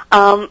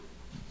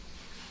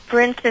 For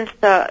instance,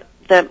 the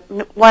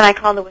one I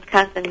call the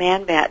Wisconsin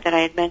man bat that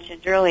I had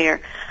mentioned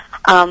earlier,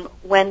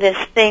 when this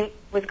thing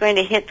was going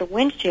to hit the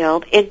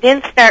windshield, it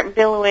didn't start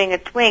billowing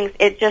its wings.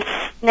 It just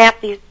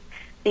snapped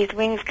these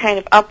wings kind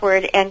of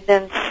upward and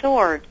then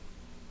soared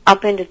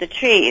up into the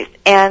trees.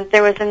 And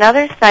there was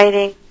another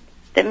sighting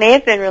that may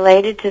have been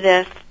related to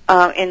this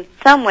in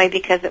some way,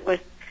 because it was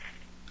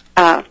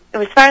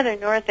farther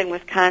north in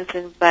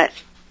Wisconsin, but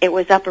it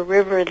was up a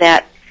river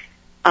that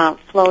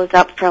flows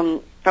up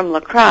from La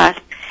Crosse.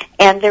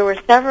 And there were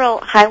several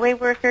highway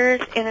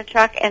workers in a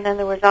truck, and then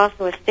there was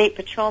also a state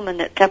patrolman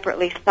that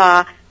separately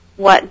saw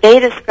what they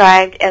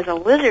described as a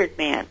lizard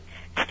man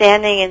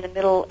standing in the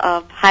middle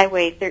of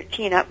Highway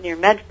 13 up near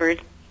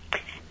Medford.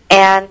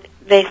 And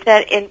they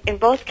said in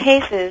both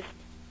cases,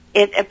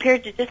 it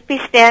appeared to just be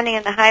standing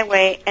in the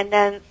highway, and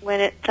then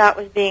when it saw it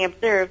was being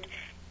observed,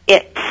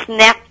 it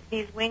snapped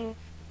these wings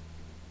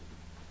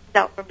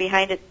out from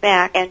behind its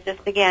back and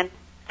just again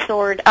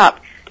soared up.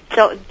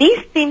 So these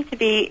seem to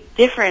be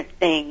different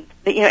things.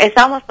 It's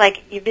almost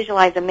like you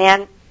visualize a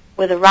man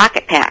with a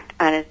rocket pack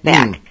on his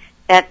back.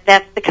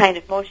 That's the kind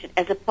of motion,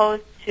 as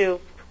opposed to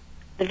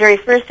the very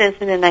first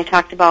incident I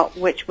talked about,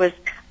 which was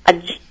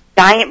a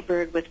giant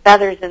bird with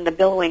feathers and the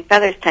billowing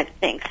feathers type of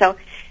thing. So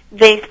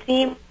they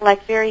seem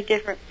like very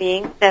different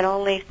beings that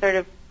only sort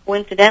of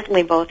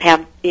coincidentally both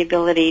have the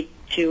ability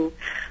to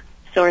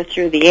soar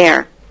through the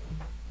air.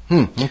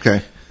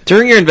 Okay.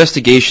 During your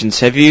investigations,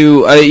 have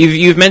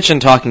you've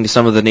mentioned talking to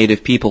some of the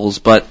native peoples,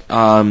 but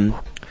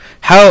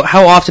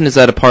how often is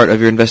that a part of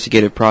your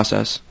investigative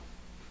process?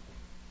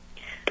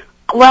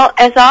 Well,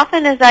 as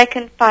often as I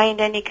can find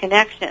any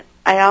connection.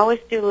 I always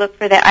do look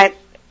for that.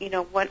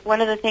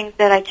 One of the things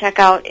that I check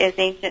out is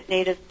ancient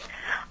native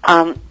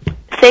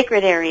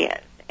sacred areas,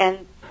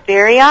 and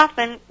very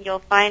often you'll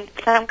find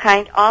some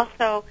kind,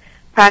 also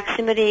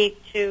proximity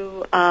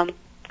to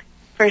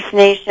First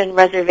Nation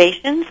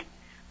reservations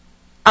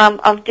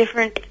of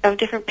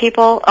different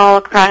people all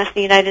across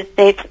the United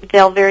States.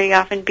 They'll very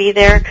often be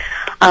there.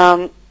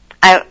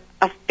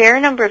 A fair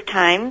number of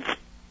times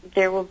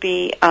there will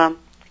be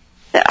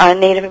a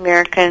Native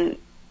American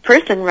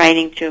person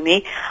writing to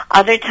me.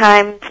 Other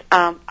times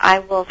I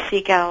will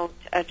seek out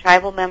a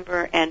tribal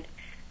member and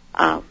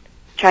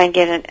try and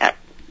get a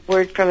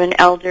word from an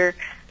elder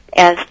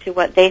as to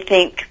what they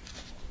think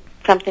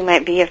something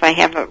might be, if I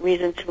have a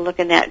reason to look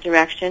in that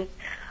direction.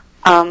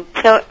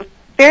 So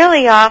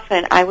fairly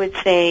often, I would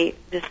say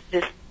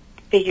this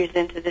figures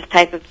into this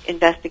type of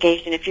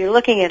investigation. If you're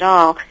looking at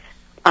all,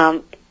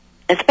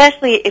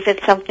 especially if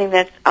it's something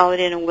that's out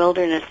in a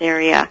wilderness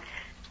area,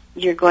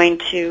 you're going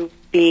to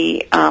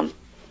be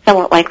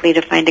somewhat likely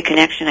to find a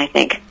connection, I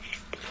think.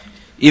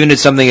 Even if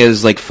something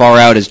as far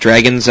out as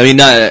dragons? I mean,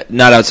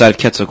 not outside of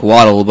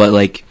Quetzalcoatl, but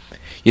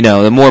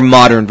the more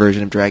modern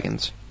version of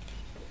dragons.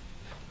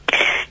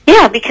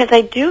 Yeah, because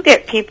I do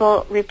get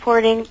people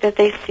reporting that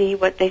they see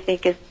what they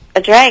think is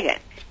a dragon.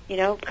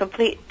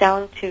 Complete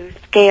down to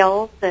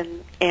scales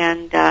and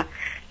the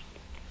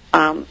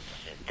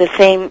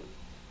same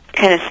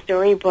kind of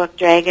storybook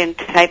dragon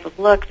type of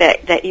look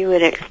that you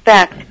would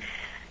expect.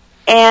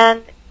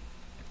 And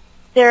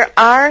there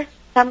are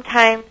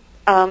sometimes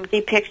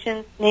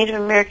depictions, Native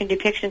American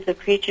depictions of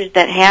creatures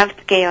that have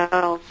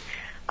scales.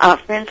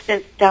 For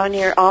instance, down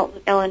near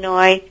Alton,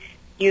 Illinois,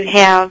 you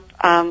have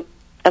a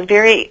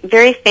very,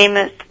 very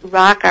famous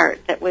rock art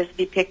that was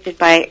depicted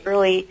by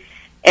early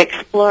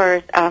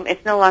explorers.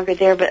 It's no longer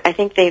there, but I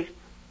think they've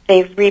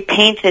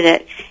repainted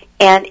it,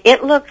 and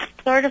it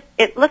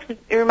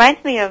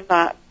reminds me of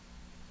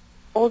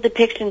old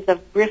depictions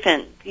of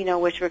griffins,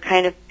 which were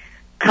kind of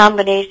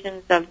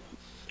combinations of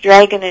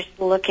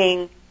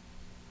dragonish-looking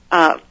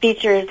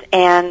features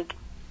and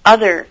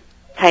other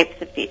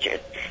types of features.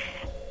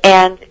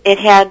 And it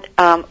had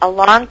a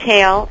long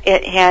tail,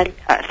 it had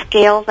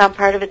scales on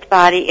part of its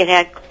body, it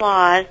had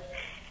claws,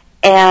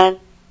 and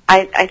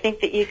I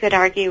think that you could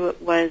argue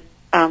it was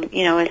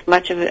as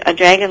much of a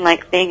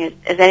dragon-like thing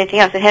as anything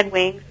else. It had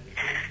wings.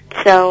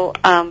 So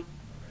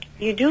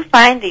you do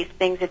find these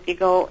things if you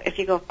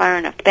go far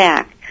enough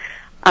back.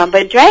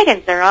 But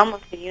dragons are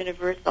almost a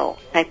universal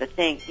type of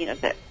thing.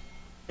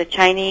 The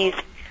Chinese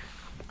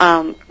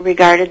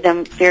regarded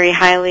them very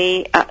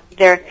highly.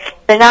 They're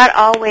not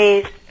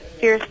always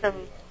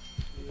fearsome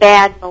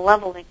bad,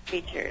 malevolent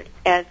creatures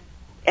as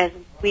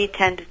we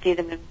tend to see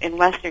them in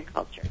Western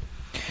culture.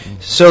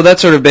 So that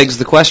sort of begs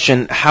the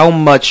question, how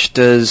much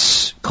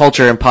does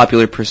culture and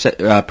popular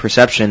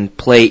perception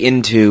play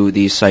into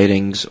these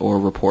sightings or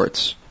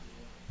reports?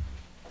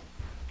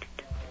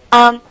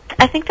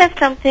 I think that's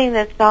something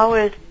that's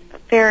always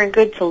fair and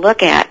good to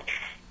look at,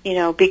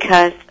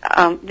 because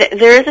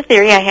there is a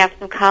theory. I have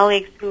some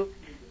colleagues who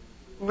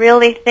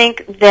really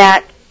think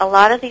that a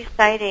lot of these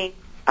sightings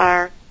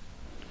are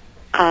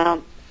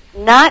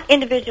not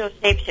individual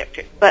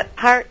shapeshifters, but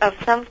part of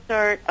some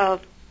sort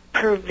of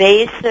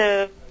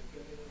pervasive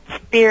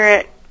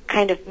spirit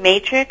kind of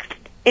matrix,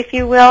 if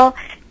you will,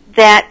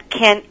 that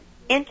can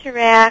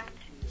interact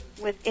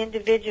with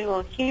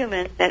individual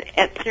humans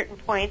at certain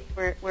points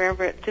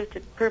wherever it suits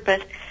its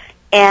purpose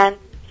and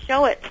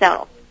show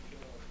itself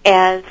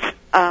as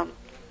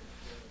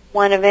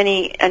one of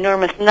any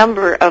enormous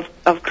number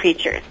of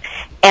creatures.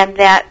 And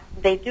that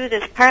they do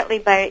this partly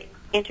by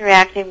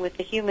interacting with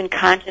the human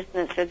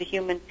consciousness or the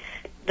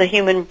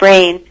human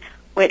brain,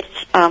 which,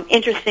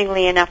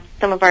 interestingly enough,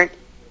 some of our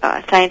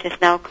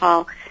scientists now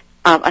call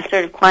a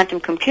sort of quantum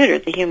computer,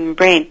 the human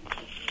brain,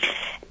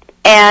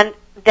 and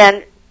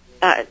then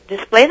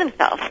display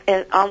themselves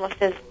almost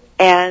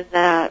as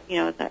the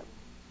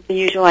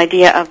usual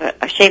idea of a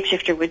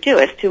shapeshifter would do,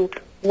 as to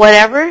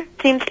whatever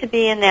seems to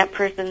be in that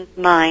person's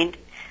mind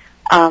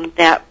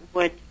that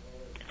would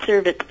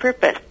serve its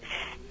purpose.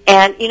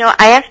 And,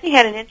 I actually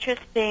had an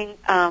interesting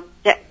kind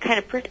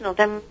of personal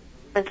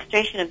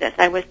demonstration of this.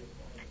 I was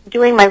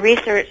doing my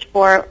research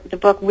for the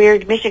book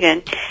Weird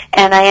Michigan,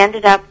 and I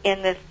ended up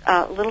in this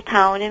little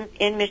town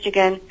in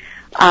Michigan.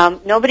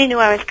 Nobody knew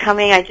I was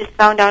coming. I just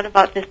found out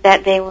about this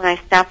that day when I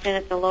stopped in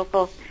at the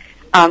local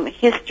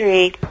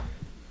history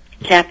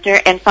chapter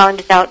and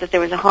found out that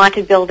there was a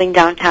haunted building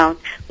downtown.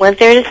 Went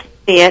there to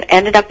see it,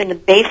 ended up in the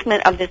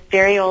basement of this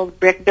very old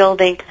brick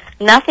building.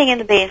 Nothing in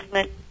the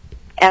basement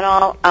at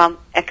all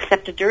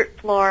except a dirt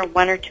floor,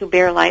 one or two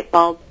bare light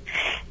bulbs.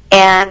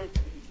 And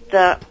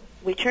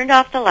we turned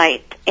off the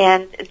light,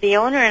 and the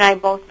owner and I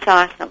both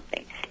saw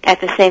something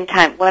at the same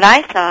time. What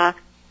I saw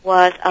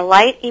was a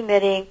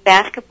light-emitting,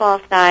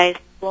 basketball-sized,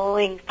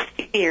 glowing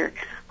sphere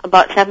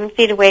about 7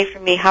 feet away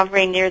from me,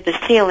 hovering near the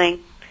ceiling,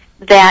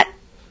 that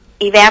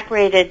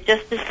evaporated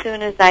just as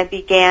soon as I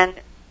began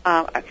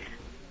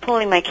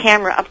pulling my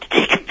camera up to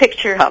take a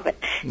picture of it.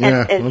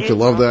 Yeah, don't you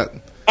love that?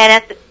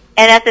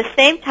 And at the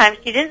same time,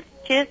 she didn't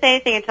say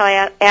anything until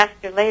I asked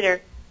her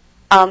later.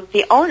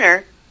 The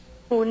owner,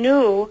 who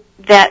knew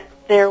that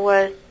there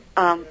was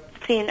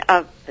seen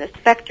a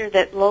specter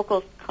that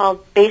locals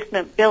called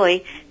Basement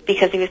Billy,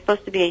 because he was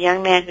supposed to be a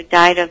young man who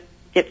died of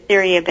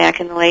diphtheria back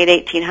in the late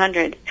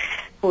 1800s,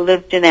 who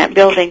lived in that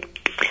building.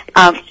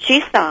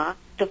 She saw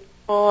the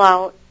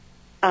full-out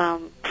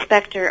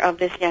specter of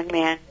this young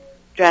man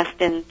dressed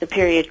in the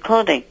period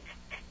clothing.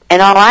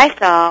 And all I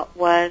saw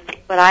was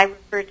what I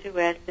refer to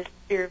as this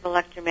sphere of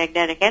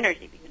electromagnetic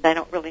energy, because I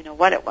don't really know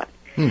what it was.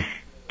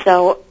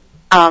 So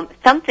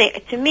something,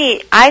 to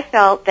me, I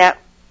felt that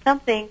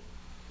something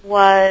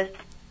was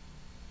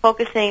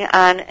focusing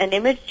on an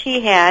image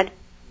she had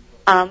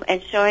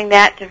and showing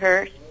that to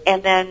her,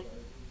 and then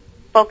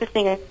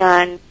focusing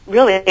on,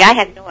 really, I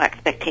had no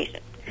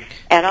expectations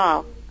at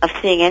all of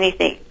seeing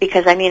anything,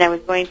 because, I was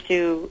going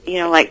to,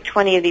 like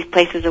 20 of these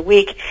places a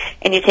week,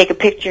 and you take a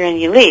picture and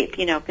you leave,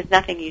 because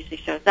nothing usually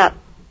shows up.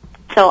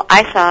 So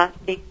I saw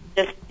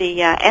just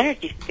the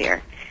energy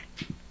sphere,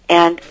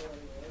 and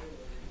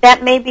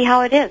that may be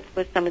how it is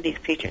with some of these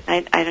creatures.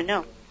 I don't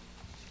know.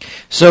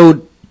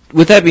 So,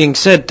 with that being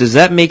said, does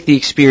that make the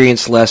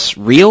experience less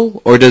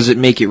real, or does it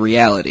make it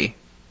reality?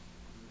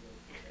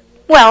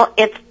 Well,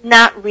 it's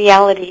not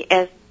reality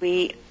as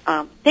we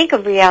think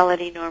of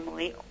reality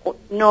normally,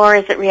 nor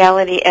is it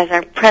reality as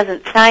our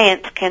present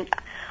science can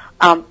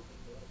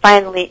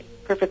finally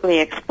perfectly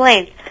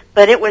explain.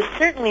 But it was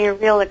certainly a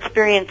real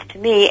experience to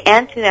me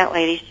and to that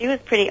lady. She was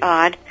pretty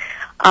odd,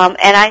 and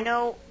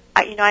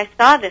I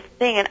saw this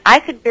thing, and I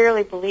could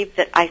barely believe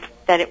that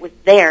it was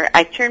there.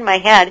 I turned my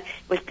head;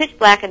 it was pitch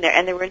black in there,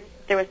 and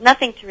there was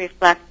nothing to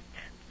reflect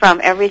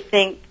from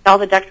everything. All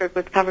the ductwork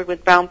was covered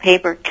with brown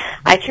paper.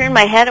 I turned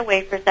my head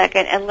away for a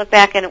second and looked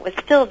back, and it was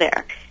still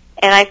there.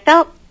 And I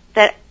felt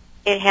that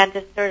it had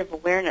this sort of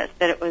awareness,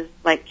 that it was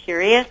like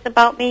curious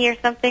about me or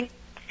something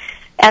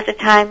at the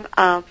time.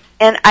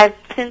 And I've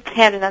since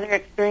had another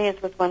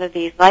experience with one of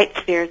these light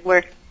spheres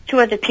where two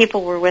other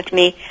people were with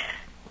me,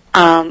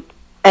 and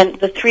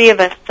the three of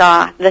us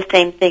saw the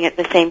same thing at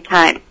the same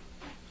time.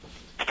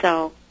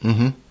 So,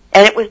 and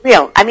it was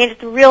real.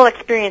 It's a real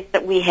experience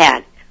that we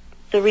had.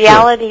 The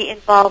reality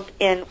involved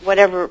in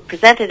whatever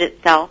presented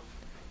itself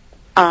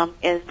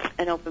is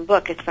an open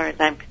book as far as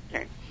I'm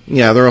concerned.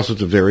 Yeah, there are all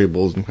sorts of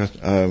variables.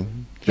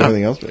 And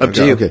anything else? Up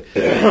to you. Okay.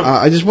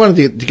 I just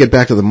wanted to get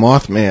back to the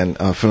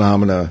Mothman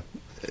phenomena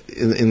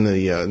in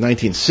the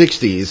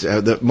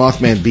 1960s. The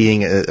Mothman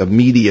being a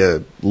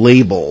media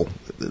label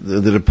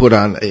that had put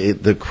on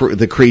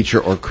the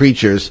creature or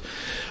creatures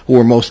who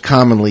were most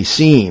commonly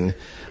seen.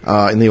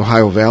 in the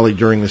Ohio Valley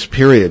during this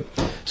period.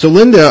 So,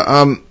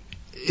 Linda,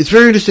 it's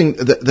very interesting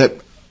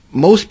that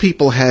most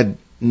people had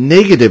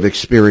negative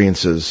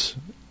experiences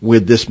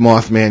with this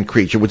Mothman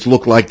creature, which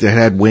looked like they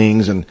had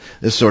wings and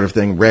this sort of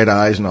thing, red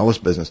eyes and all this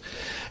business.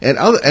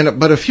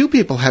 But a few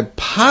people had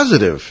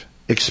positive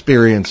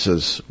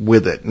experiences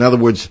with it. In other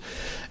words,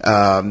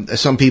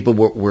 some people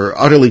were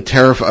utterly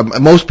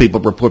terrified. Most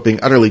people report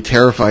being utterly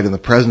terrified in the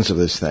presence of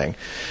this thing.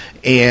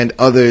 And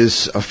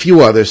a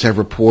few others have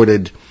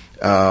reported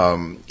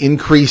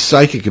increased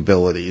psychic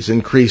abilities,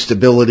 increased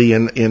ability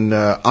in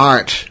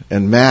art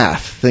and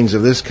math, things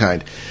of this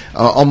kind,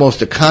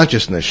 almost a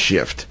consciousness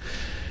shift.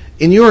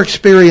 In your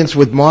experience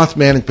with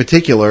Mothman in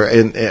particular,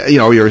 and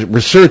your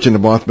research into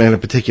Mothman in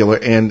particular,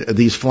 and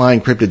these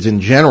flying cryptids in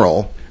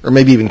general, or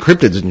maybe even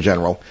cryptids in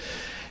general,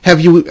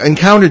 have you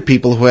encountered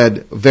people who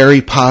had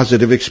very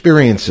positive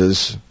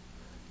experiences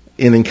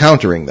in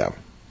encountering them?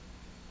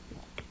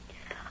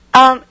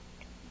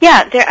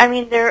 Yeah,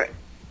 they're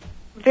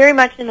very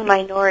much in the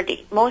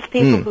minority. Most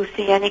people who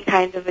see any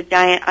kind of a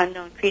giant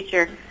unknown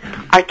creature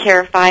are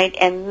terrified,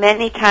 and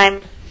many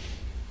times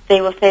they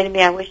will say to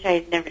me, I wish I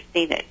had never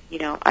seen it.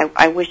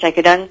 I wish I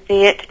could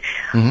unsee it.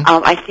 Mm-hmm.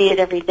 I see it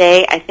every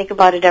day. I think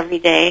about it every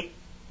day.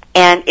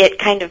 And it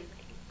kind of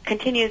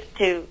continues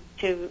to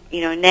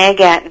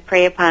nag at and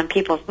prey upon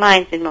people's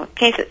minds in most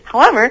cases.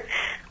 However,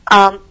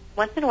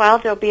 once in a while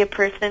there'll be a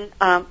person,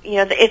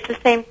 it's the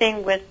same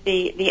thing with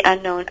the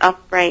unknown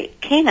upright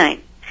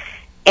canine.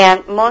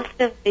 And most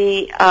of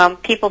the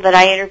people that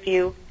I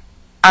interview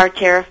are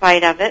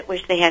terrified of it,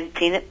 wish they hadn't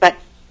seen it. But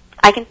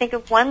I can think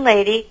of one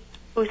lady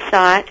who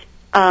saw it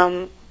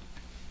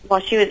while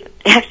she was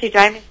actually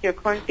driving through a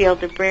cornfield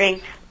to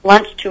bring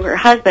lunch to her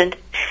husband,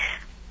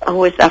 who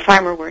was a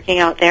farmer working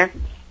out there.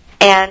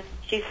 And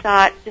she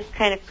saw it just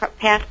kind of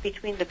pass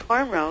between the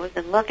corn rows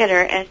and look at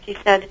her, and she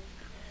said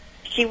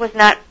she was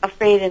not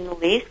afraid in the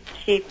least.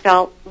 She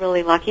felt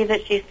really lucky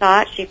that she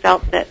saw it. She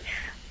felt that,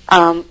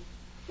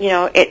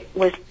 it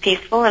was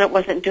peaceful and it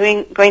wasn't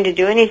going to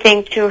do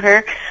anything to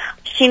her.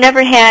 She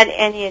never had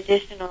any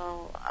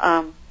additional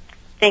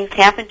things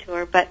happen to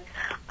her, but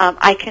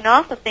I can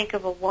also think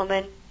of a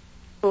woman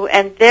who,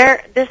 and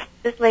this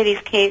lady's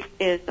case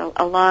is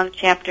a long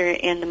chapter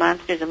in the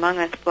Monsters Among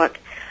Us book.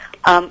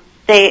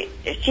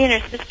 She and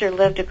her sister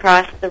lived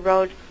across the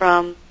road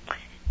from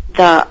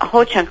the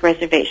Ho-Chunk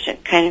Reservation,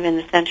 kind of in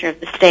the center of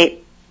the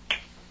state.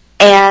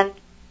 And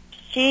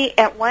she,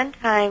 at one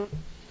time,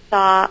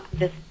 saw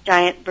this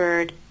giant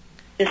bird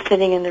just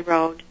sitting in the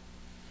road.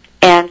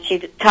 And she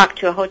talked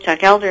to a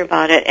Ho-Chunk elder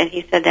about it, and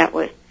he said that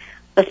was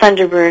the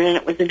Thunderbird, and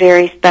it was a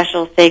very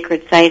special,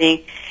 sacred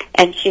sighting.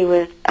 And she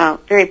was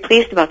very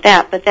pleased about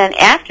that. But then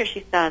after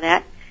she saw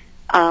that,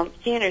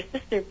 she and her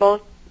sister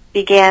both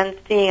began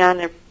seeing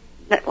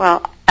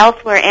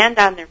elsewhere and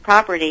on their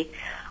property,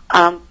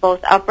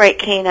 both upright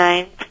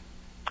canines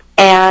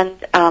and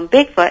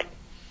Bigfoot,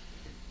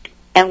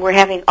 and were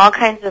having all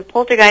kinds of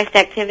poltergeist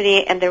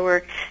activity, and there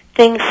were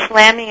things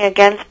slamming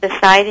against the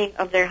siding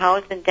of their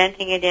house and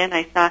denting it in.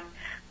 I saw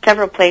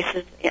several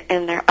places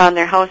on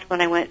their house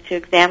when I went to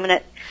examine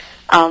it,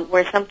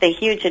 where something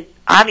huge had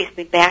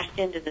obviously bashed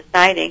into the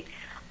siding.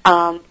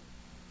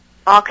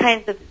 All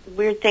kinds of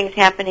weird things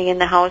happening in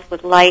the house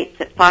with lights,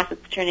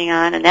 faucets turning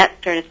on, and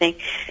that sort of thing.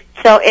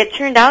 So it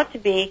turned out to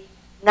be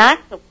not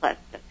so pleasant.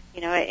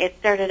 It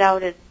started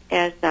out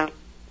as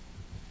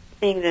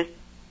being this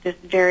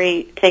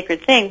very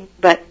sacred thing,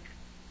 but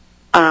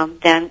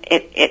then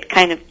it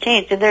kind of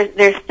changed. And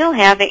they're still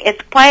having,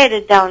 it's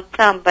quieted down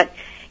some, but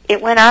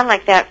it went on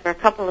like that for a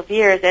couple of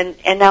years, and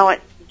now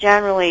it's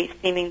generally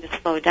seeming to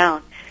slow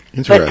down.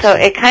 Interesting. But so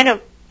it kind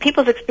of,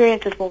 people's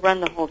experiences will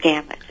run the whole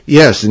gamut.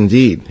 Yes,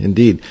 indeed.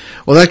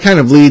 Well, that kind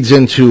of leads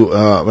into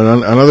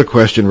another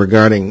question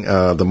regarding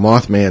the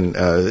Mothman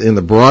in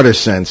the broader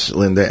sense,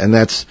 Linda, and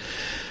that's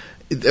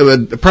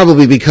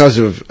probably because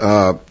of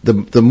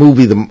the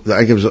movie,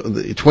 I guess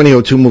the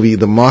 2002 movie,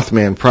 The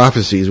Mothman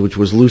Prophecies, which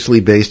was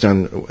loosely based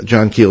on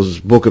John Keel's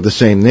book of the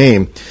same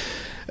name.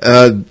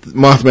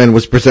 Mothman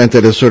was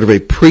presented as sort of a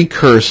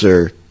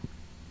precursor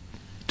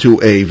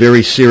to a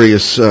very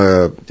serious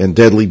and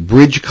deadly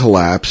bridge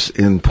collapse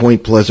in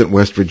Point Pleasant,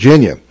 West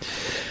Virginia,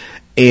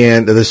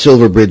 and the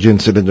Silver Bridge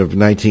incident of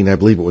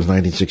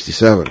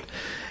 1967.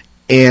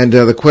 And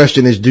the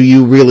question is, do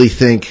you really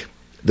think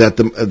that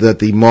the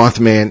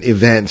Mothman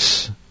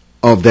events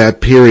of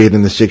that period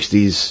in the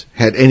 60s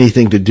had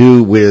anything to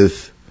do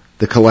with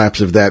the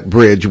collapse of that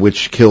bridge,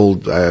 which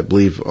killed, I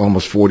believe,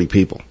 almost 40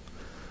 people?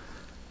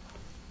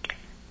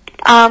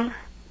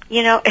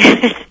 It's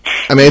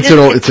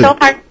so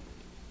hard.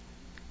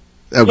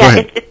 Go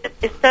ahead.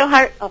 It's so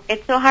hard.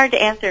 It's so hard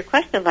to answer a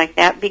question like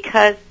that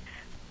because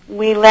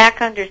we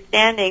lack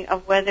understanding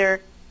of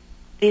whether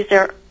these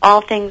are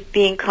all things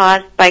being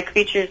caused by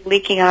creatures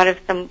leaking out of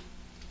some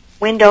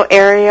window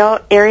area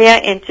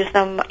into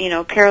some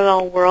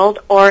parallel world,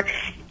 or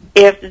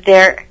if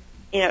they're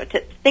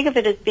to think of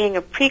it as being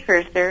a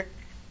precursor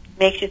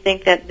makes you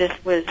think that this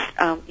was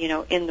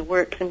in the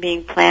works and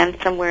being planned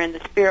somewhere in the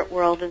spirit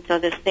world, and so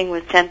this thing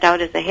was sent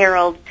out as a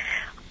herald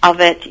of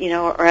it,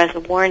 or as a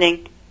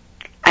warning.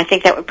 I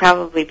think that would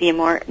probably be a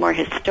more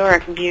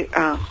historic view,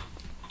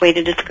 way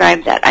to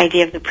describe that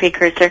idea of the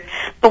precursor.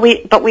 But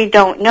we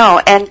don't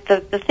know. And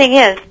the thing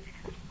is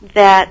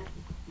that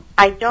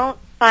I don't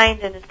find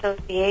an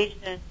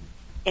association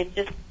in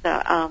just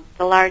the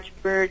large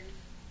bird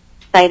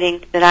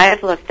sightings that I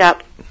have looked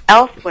up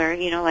elsewhere.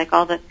 Like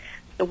all the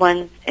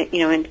ones in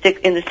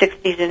the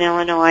 60s in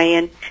Illinois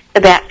and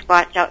the bat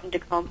squatch out in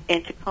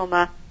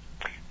Tacoma,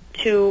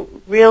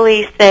 to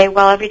really say,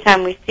 well, every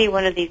time we see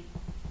one of these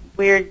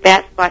weird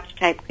bat squatch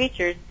type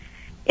creatures,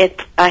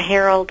 it's a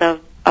herald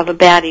of a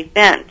bad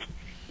event.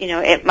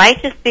 It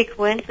might just be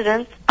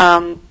coincidence.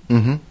 I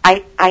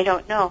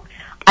don't know.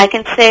 I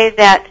can say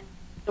that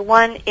the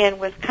one in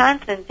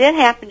Wisconsin did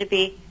happen to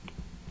be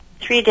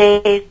 3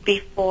 days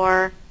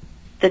before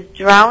the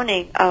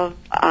drowning of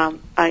a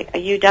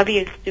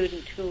UW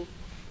student who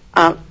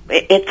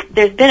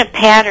there's been a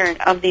pattern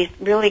of these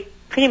really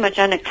pretty much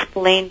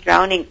unexplained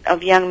drowning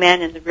of young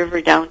men in the river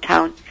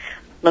downtown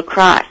La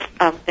Crosse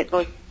that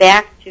goes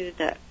back to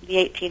the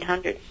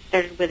 1800s.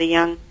 Started with a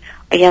young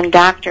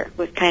doctor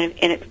who was kind of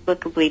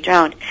inexplicably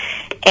drowned,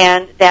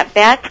 and that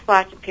bat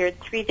squatch appeared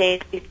 3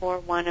 days before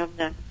one of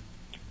the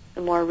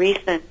more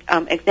recent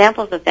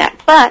examples of that.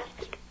 But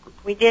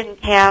we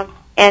didn't have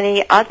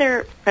any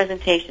other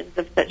presentations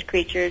of such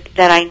creatures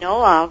that I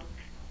know of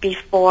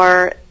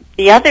before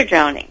the other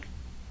drownings.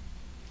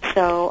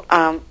 So,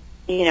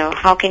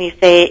 how can you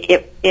say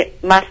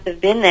it must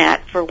have been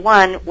that, for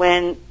one,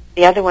 when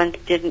the other ones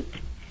didn't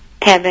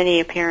have any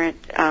apparent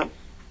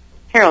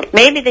herald?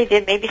 Maybe they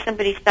did. Maybe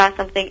somebody saw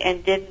something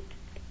and didn't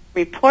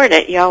report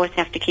it. You always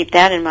have to keep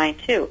that in mind,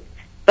 too.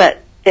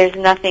 But there's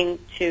nothing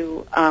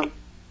to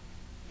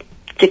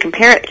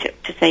compare it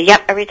to say,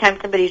 yep, every time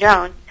somebody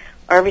drowns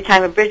or every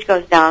time a bridge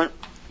goes down,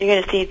 you're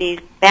going to see these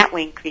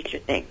bat-winged creature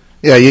things.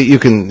 Yeah,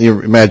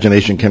 your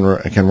imagination can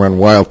run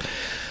wild.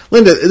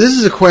 Linda, this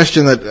is a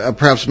question that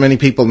perhaps many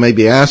people may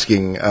be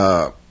asking.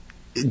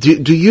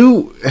 Do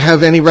you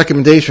have any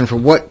recommendation for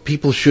what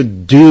people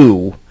should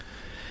do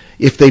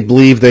if they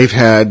believe they've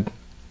had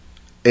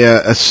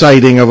a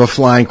sighting of a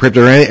flying cryptid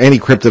or any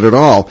cryptid at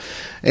all?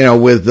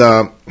 With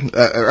or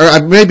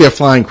maybe a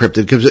flying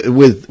cryptid, because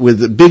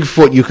with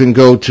Bigfoot you can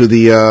go to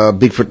the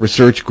Bigfoot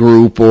Research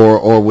Group,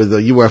 or with a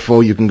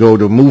UFO you can go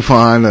to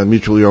MUFON, a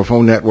Mutual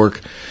UFO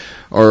Network,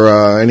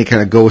 or any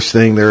kind of ghost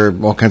thing. There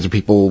are all kinds of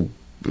people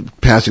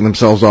passing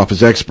themselves off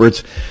as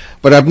experts.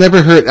 But I've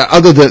never heard,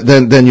 other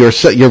than your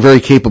very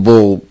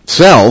capable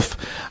self,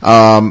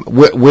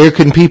 where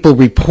can people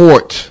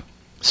report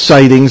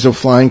sightings of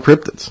flying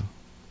cryptids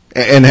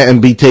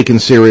and be taken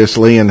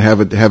seriously and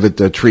have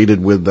it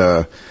treated with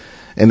an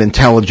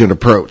intelligent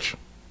approach?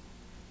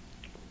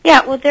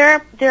 Yeah, well,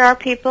 there are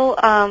people,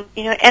 and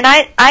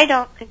I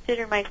don't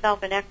consider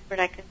myself an expert.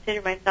 I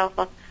consider myself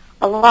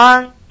a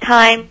long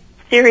time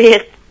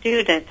serious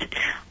student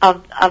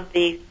of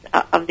these.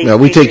 No,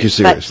 we take you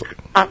seriously.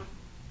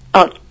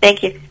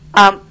 Thank you.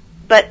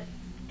 But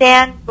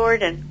Stan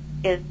Gordon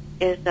is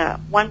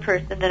one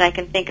person that I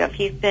can think of.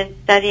 He's been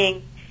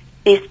studying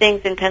these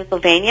things in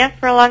Pennsylvania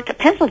for a long time.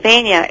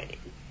 Pennsylvania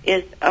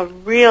is a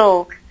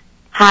real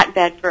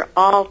hotbed for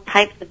all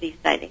types of these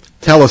sightings.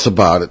 Tell us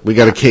about it. We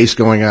got a case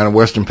going on in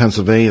western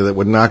Pennsylvania that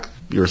would knock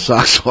your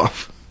socks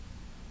off.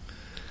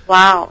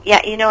 Wow. Yeah,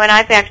 and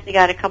I've actually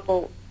got a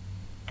couple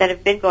that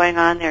have been going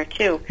on there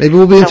too. Maybe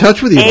we'll be in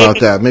touch with you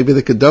about that. Maybe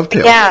they could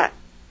dovetail.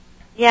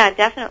 Yeah,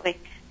 definitely.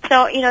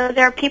 So,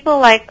 there are people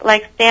like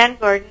Stan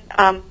Gordon.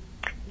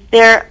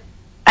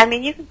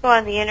 You can go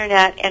on the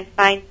internet and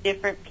find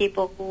different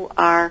people who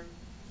are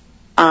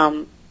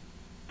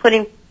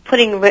putting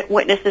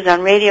witnesses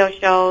on radio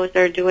shows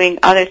or doing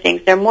other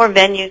things. There are more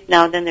venues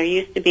now than there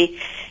used to be.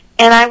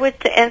 And I would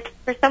say, and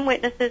for some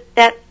witnesses,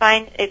 that's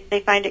fine. They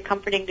find it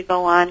comforting to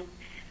go on,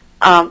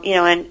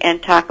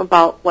 and talk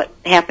about what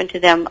happened to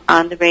them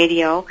on the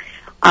radio.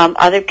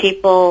 Other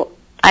people,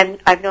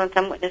 I've known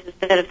some witnesses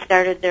that have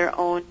started their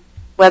own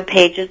web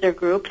pages or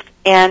groups,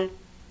 and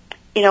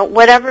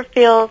whatever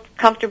feels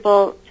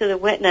comfortable to the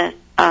witness.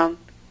 I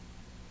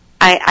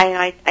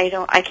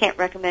can't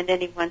recommend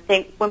any one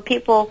thing. When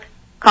people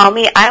call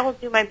me, I will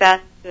do my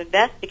best to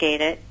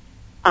investigate it,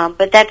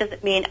 but that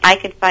doesn't mean I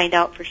can find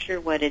out for sure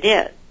what it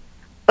is.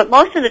 But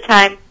most of the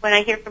time, when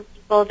I hear from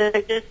people,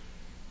 they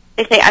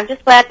say, "I'm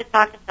just glad to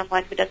talk to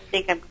someone who doesn't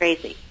think I'm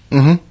crazy."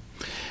 Mm-hmm.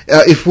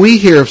 If we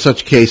hear of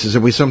such cases,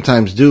 and we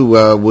sometimes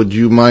do, would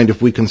you mind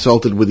if we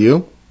consulted with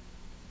you?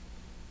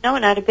 No,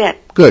 not a bit.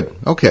 Good.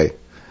 Okay.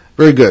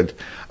 Very good.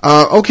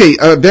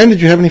 Ben, did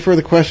you have any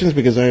further questions?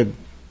 Because I had...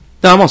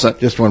 No, I'm all set.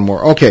 Just one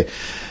more. Okay.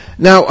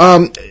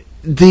 Now,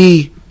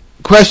 the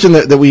question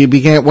that we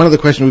began, one of the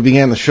questions we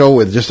began the show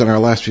with just in our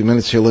last few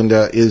minutes here,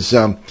 Linda, is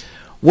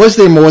was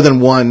there more than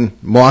one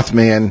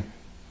Mothman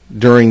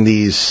during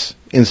these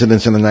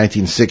incidents in the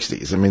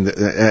 1960s? I mean,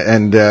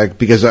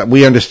 because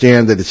we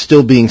understand that it's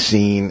still being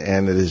seen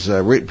and it is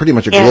pretty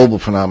much a global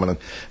phenomenon.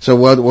 So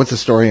what's the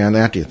story on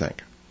that, do you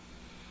think?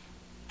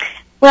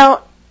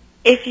 Well,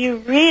 if you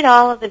read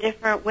all of the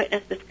different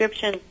witness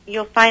descriptions,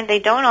 you'll find they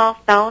don't all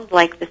sound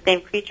like the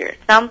same creature.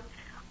 Some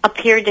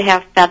appeared to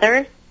have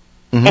feathers,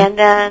 and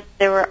then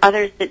there were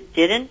others that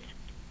didn't.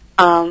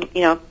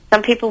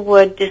 Some people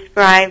would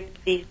describe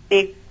these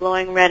big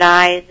glowing red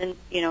eyes and,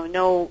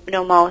 no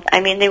mouth.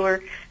 I mean,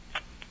 the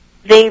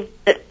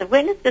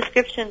witness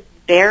descriptions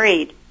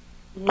varied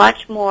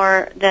much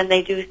more than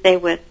they do, say,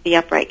 with the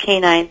upright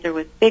canines or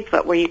with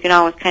Bigfoot, where you can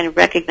always kind of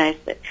recognize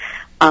that,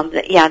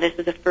 this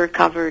is a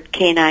fur-covered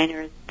canine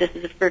or this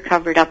is a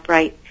fur-covered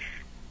upright,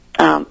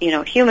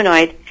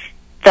 humanoid.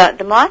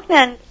 The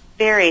Mothman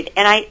varied,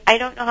 and I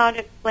don't know how to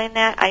explain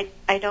that. I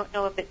don't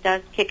know if it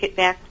does kick it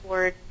back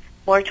more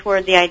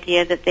toward the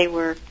idea that they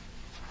were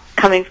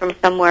coming from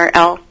somewhere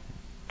else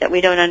that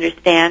we don't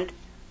understand.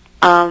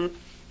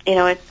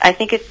 I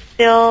think it's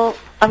still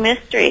a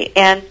mystery,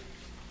 and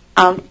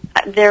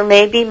there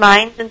may be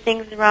mines and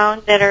things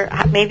around that are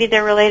maybe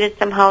they're related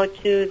somehow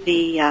to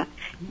the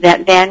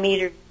that Van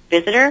Meter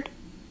visitor.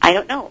 I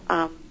don't know.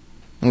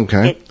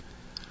 Okay.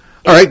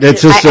 All right,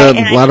 that's just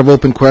a lot of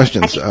open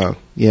questions.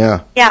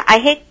 Yeah. Yeah, I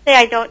hate to say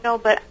I don't know,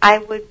 but I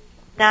would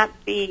not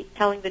be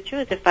telling the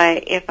truth if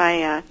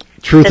I.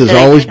 Truth is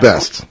always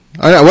best.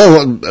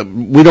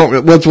 We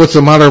don't. What's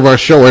the motto of our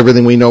show?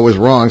 Everything we know is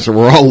wrong, so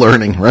we're all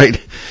learning, right?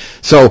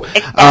 So,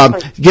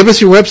 exactly. Give us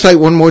your website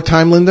one more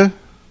time, Linda,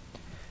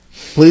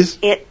 please.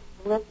 It's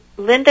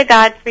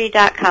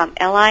LindaGodfrey.com.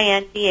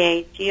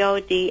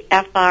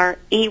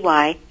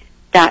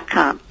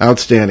 LindaGodfrey.com.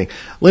 Outstanding,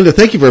 Linda.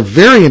 Thank you for a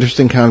very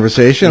interesting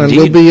conversation,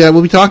 Indeed. and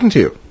we'll be talking to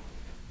you.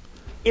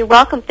 You're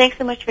welcome. Thanks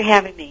so much for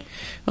having me.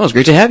 Well, it's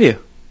great to have you.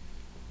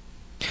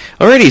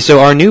 Alrighty, so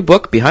our new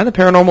book, Behind the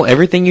Paranormal,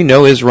 Everything You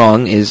Know Is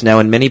Wrong, is now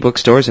in many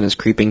bookstores and is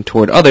creeping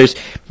toward others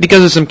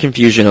because of some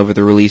confusion over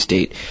the release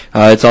date.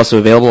 It's also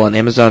available on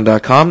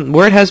Amazon.com,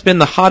 where it has been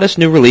the hottest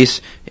new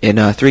release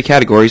in 3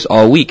 categories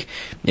all week,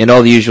 and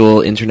all the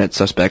usual internet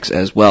suspects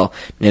as well.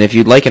 And if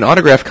you'd like an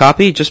autographed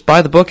copy, just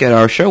buy the book at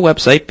our show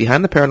website,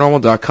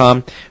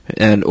 BehindTheParanormal.com,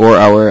 or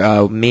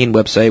our main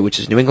website, which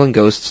is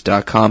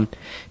NewEnglandGhosts.com.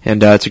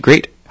 And it's a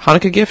great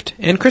Hanukkah gift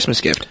and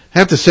Christmas gift. I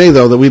have to say,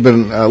 though, that we've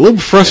been a little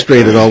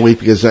frustrated all week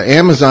because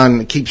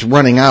Amazon keeps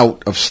running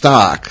out of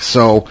stock.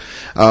 So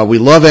we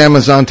love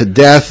Amazon to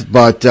death,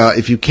 but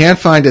if you can't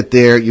find it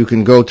there, you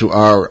can go to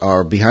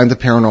our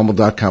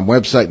BehindTheParanormal.com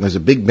website, and there's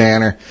a big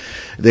banner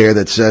there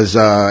that says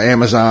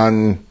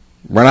Amazon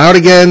run out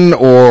again,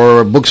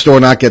 or bookstore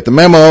not get the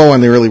memo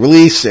on the early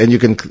release, and you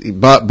can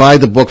buy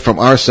the book from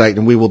our site,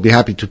 and we will be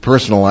happy to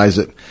personalize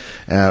it,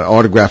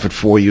 autograph it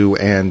for you,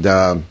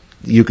 and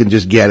you can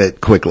just get it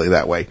quickly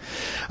that way.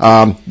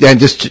 And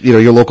just,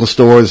 your local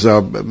stores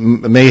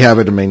may have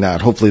it or may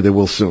not. Hopefully they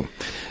will soon,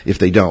 if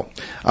they don't.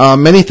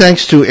 Many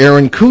thanks to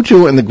Aaron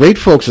Kutu and the great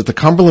folks at the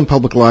Cumberland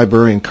Public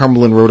Library in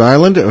Cumberland, Rhode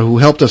Island, who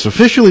helped us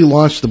officially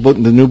launch the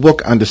new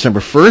book on December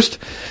 1st.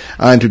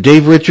 And to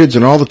Dave Richards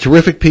and all the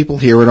terrific people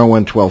here at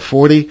ON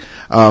 1240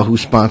 who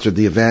sponsored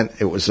the event.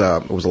 It was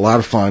a lot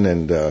of fun,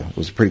 and it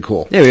was pretty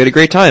cool. Yeah, we had a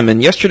great time.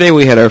 And yesterday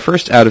we had our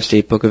first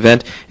out-of-state book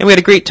event, and we had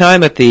a great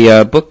time at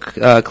the book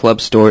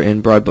club store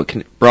in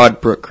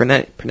Broadbrook,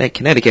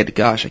 Connecticut.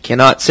 Gosh, I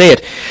cannot say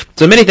it.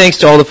 So many thanks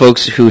to all the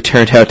folks who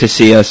turned out to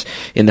see us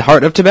in the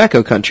heart of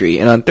tobacco country.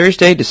 And on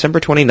Thursday, December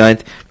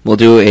 29th, we'll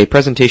do a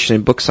presentation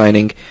and book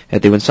signing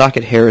at the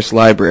Woonsocket Harris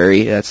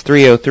Library. That's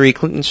 303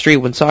 Clinton Street,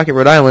 Woonsocket,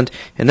 Rhode Island,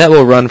 and that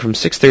will run from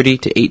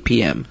 6:30 to 8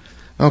 p.m.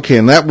 Okay,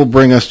 and that will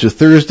bring us to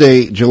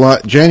Thursday,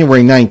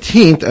 January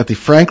 19th at the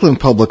Franklin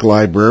Public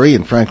Library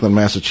in Franklin,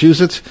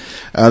 Massachusetts.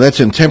 That's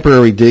in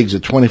Temporary Digs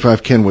at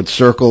 25 Kenwood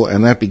Circle,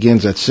 and that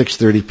begins at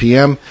 6:30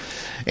 p.m.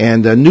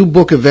 And new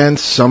book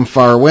events, some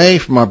far away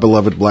from our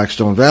beloved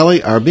Blackstone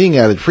Valley, are being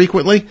added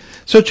frequently.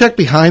 So check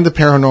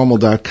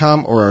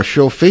BehindTheParanormal.com or our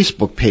show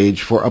Facebook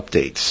page for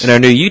updates. And our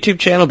new YouTube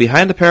channel,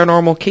 Behind the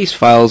Paranormal Case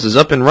Files, is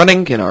up and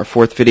running, and our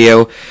 4th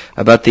video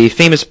about the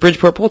famous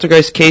Bridgeport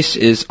poltergeist case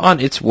is on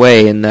its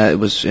way, and that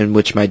was in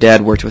which my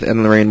dad worked with Ed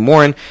and Lorraine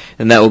Warren,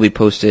 and that will be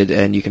posted,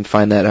 and you can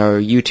find that on our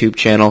YouTube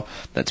channel.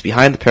 That's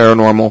Behind the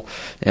Paranormal,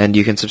 and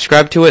you can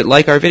subscribe to it,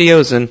 like our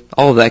videos, and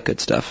all of that good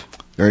stuff.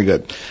 Very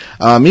good.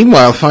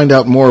 Meanwhile, find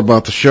out more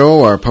about the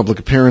show, our public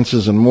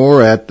appearances, and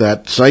more at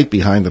that site,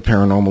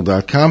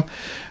 BehindTheParanormal.com,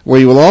 where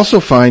you will also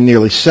find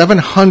nearly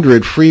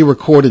 700 free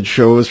recorded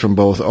shows from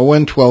both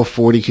ON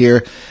 1240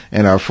 here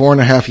and our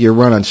 4.5-year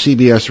run on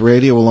CBS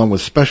Radio, along with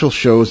special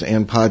shows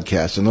and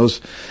podcasts. And those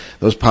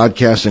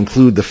podcasts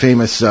include the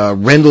famous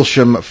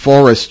Rendlesham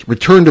Forest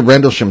Return to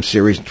Rendlesham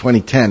series in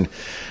 2010,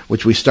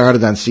 which we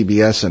started on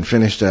CBS and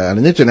finished on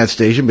an internet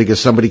station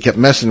because somebody kept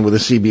messing with a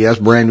CBS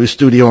brand new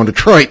studio in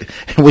Detroit,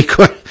 and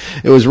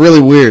it was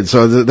really weird.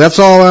 So that's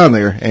all on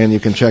there, and you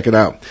can check it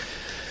out.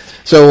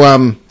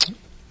 So,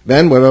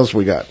 Ben, what else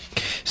we got?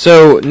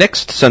 So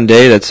next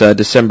Sunday, that's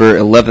December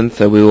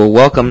 11th, we will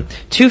welcome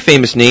 2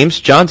 famous names,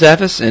 John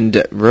Zaffis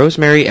and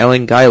Rosemary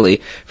Ellen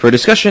Guiley, for a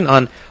discussion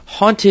on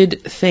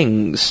haunted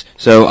things,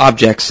 so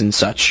objects and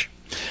such.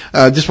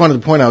 Just wanted to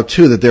point out,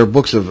 too, that there are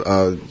books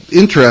of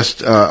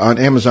interest on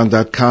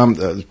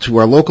Amazon.com to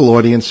our local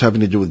audience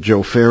having to do with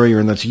Joe Ferrier,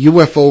 and that's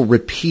UFO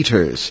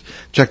Repeaters.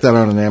 Check that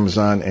out on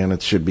Amazon, and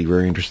it should be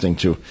very interesting,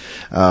 too,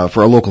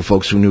 for our local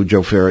folks who knew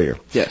Joe Ferrier,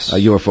 Yes. a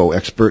UFO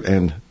expert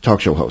and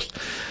talk show host.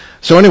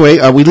 So anyway,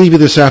 we leave you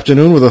this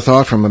afternoon with a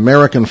thought from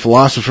American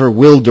philosopher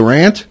Will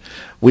Durant.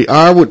 We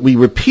are what we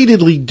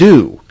repeatedly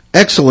do.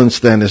 Excellence,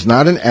 then, is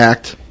not an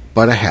act,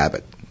 but a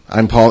habit.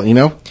 I'm Paul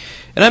Eno.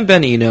 And I'm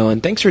Ben Eno,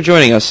 and thanks for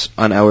joining us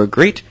on our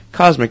great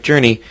cosmic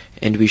journey,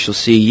 and we shall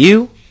see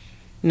you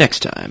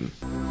next time.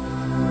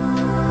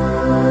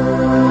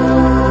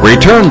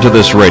 Return to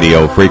this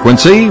radio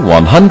frequency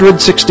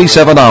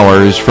 167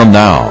 hours from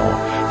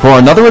now for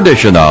another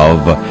edition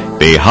of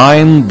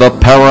Behind the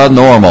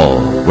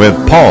Paranormal with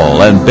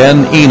Paul and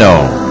Ben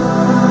Eno.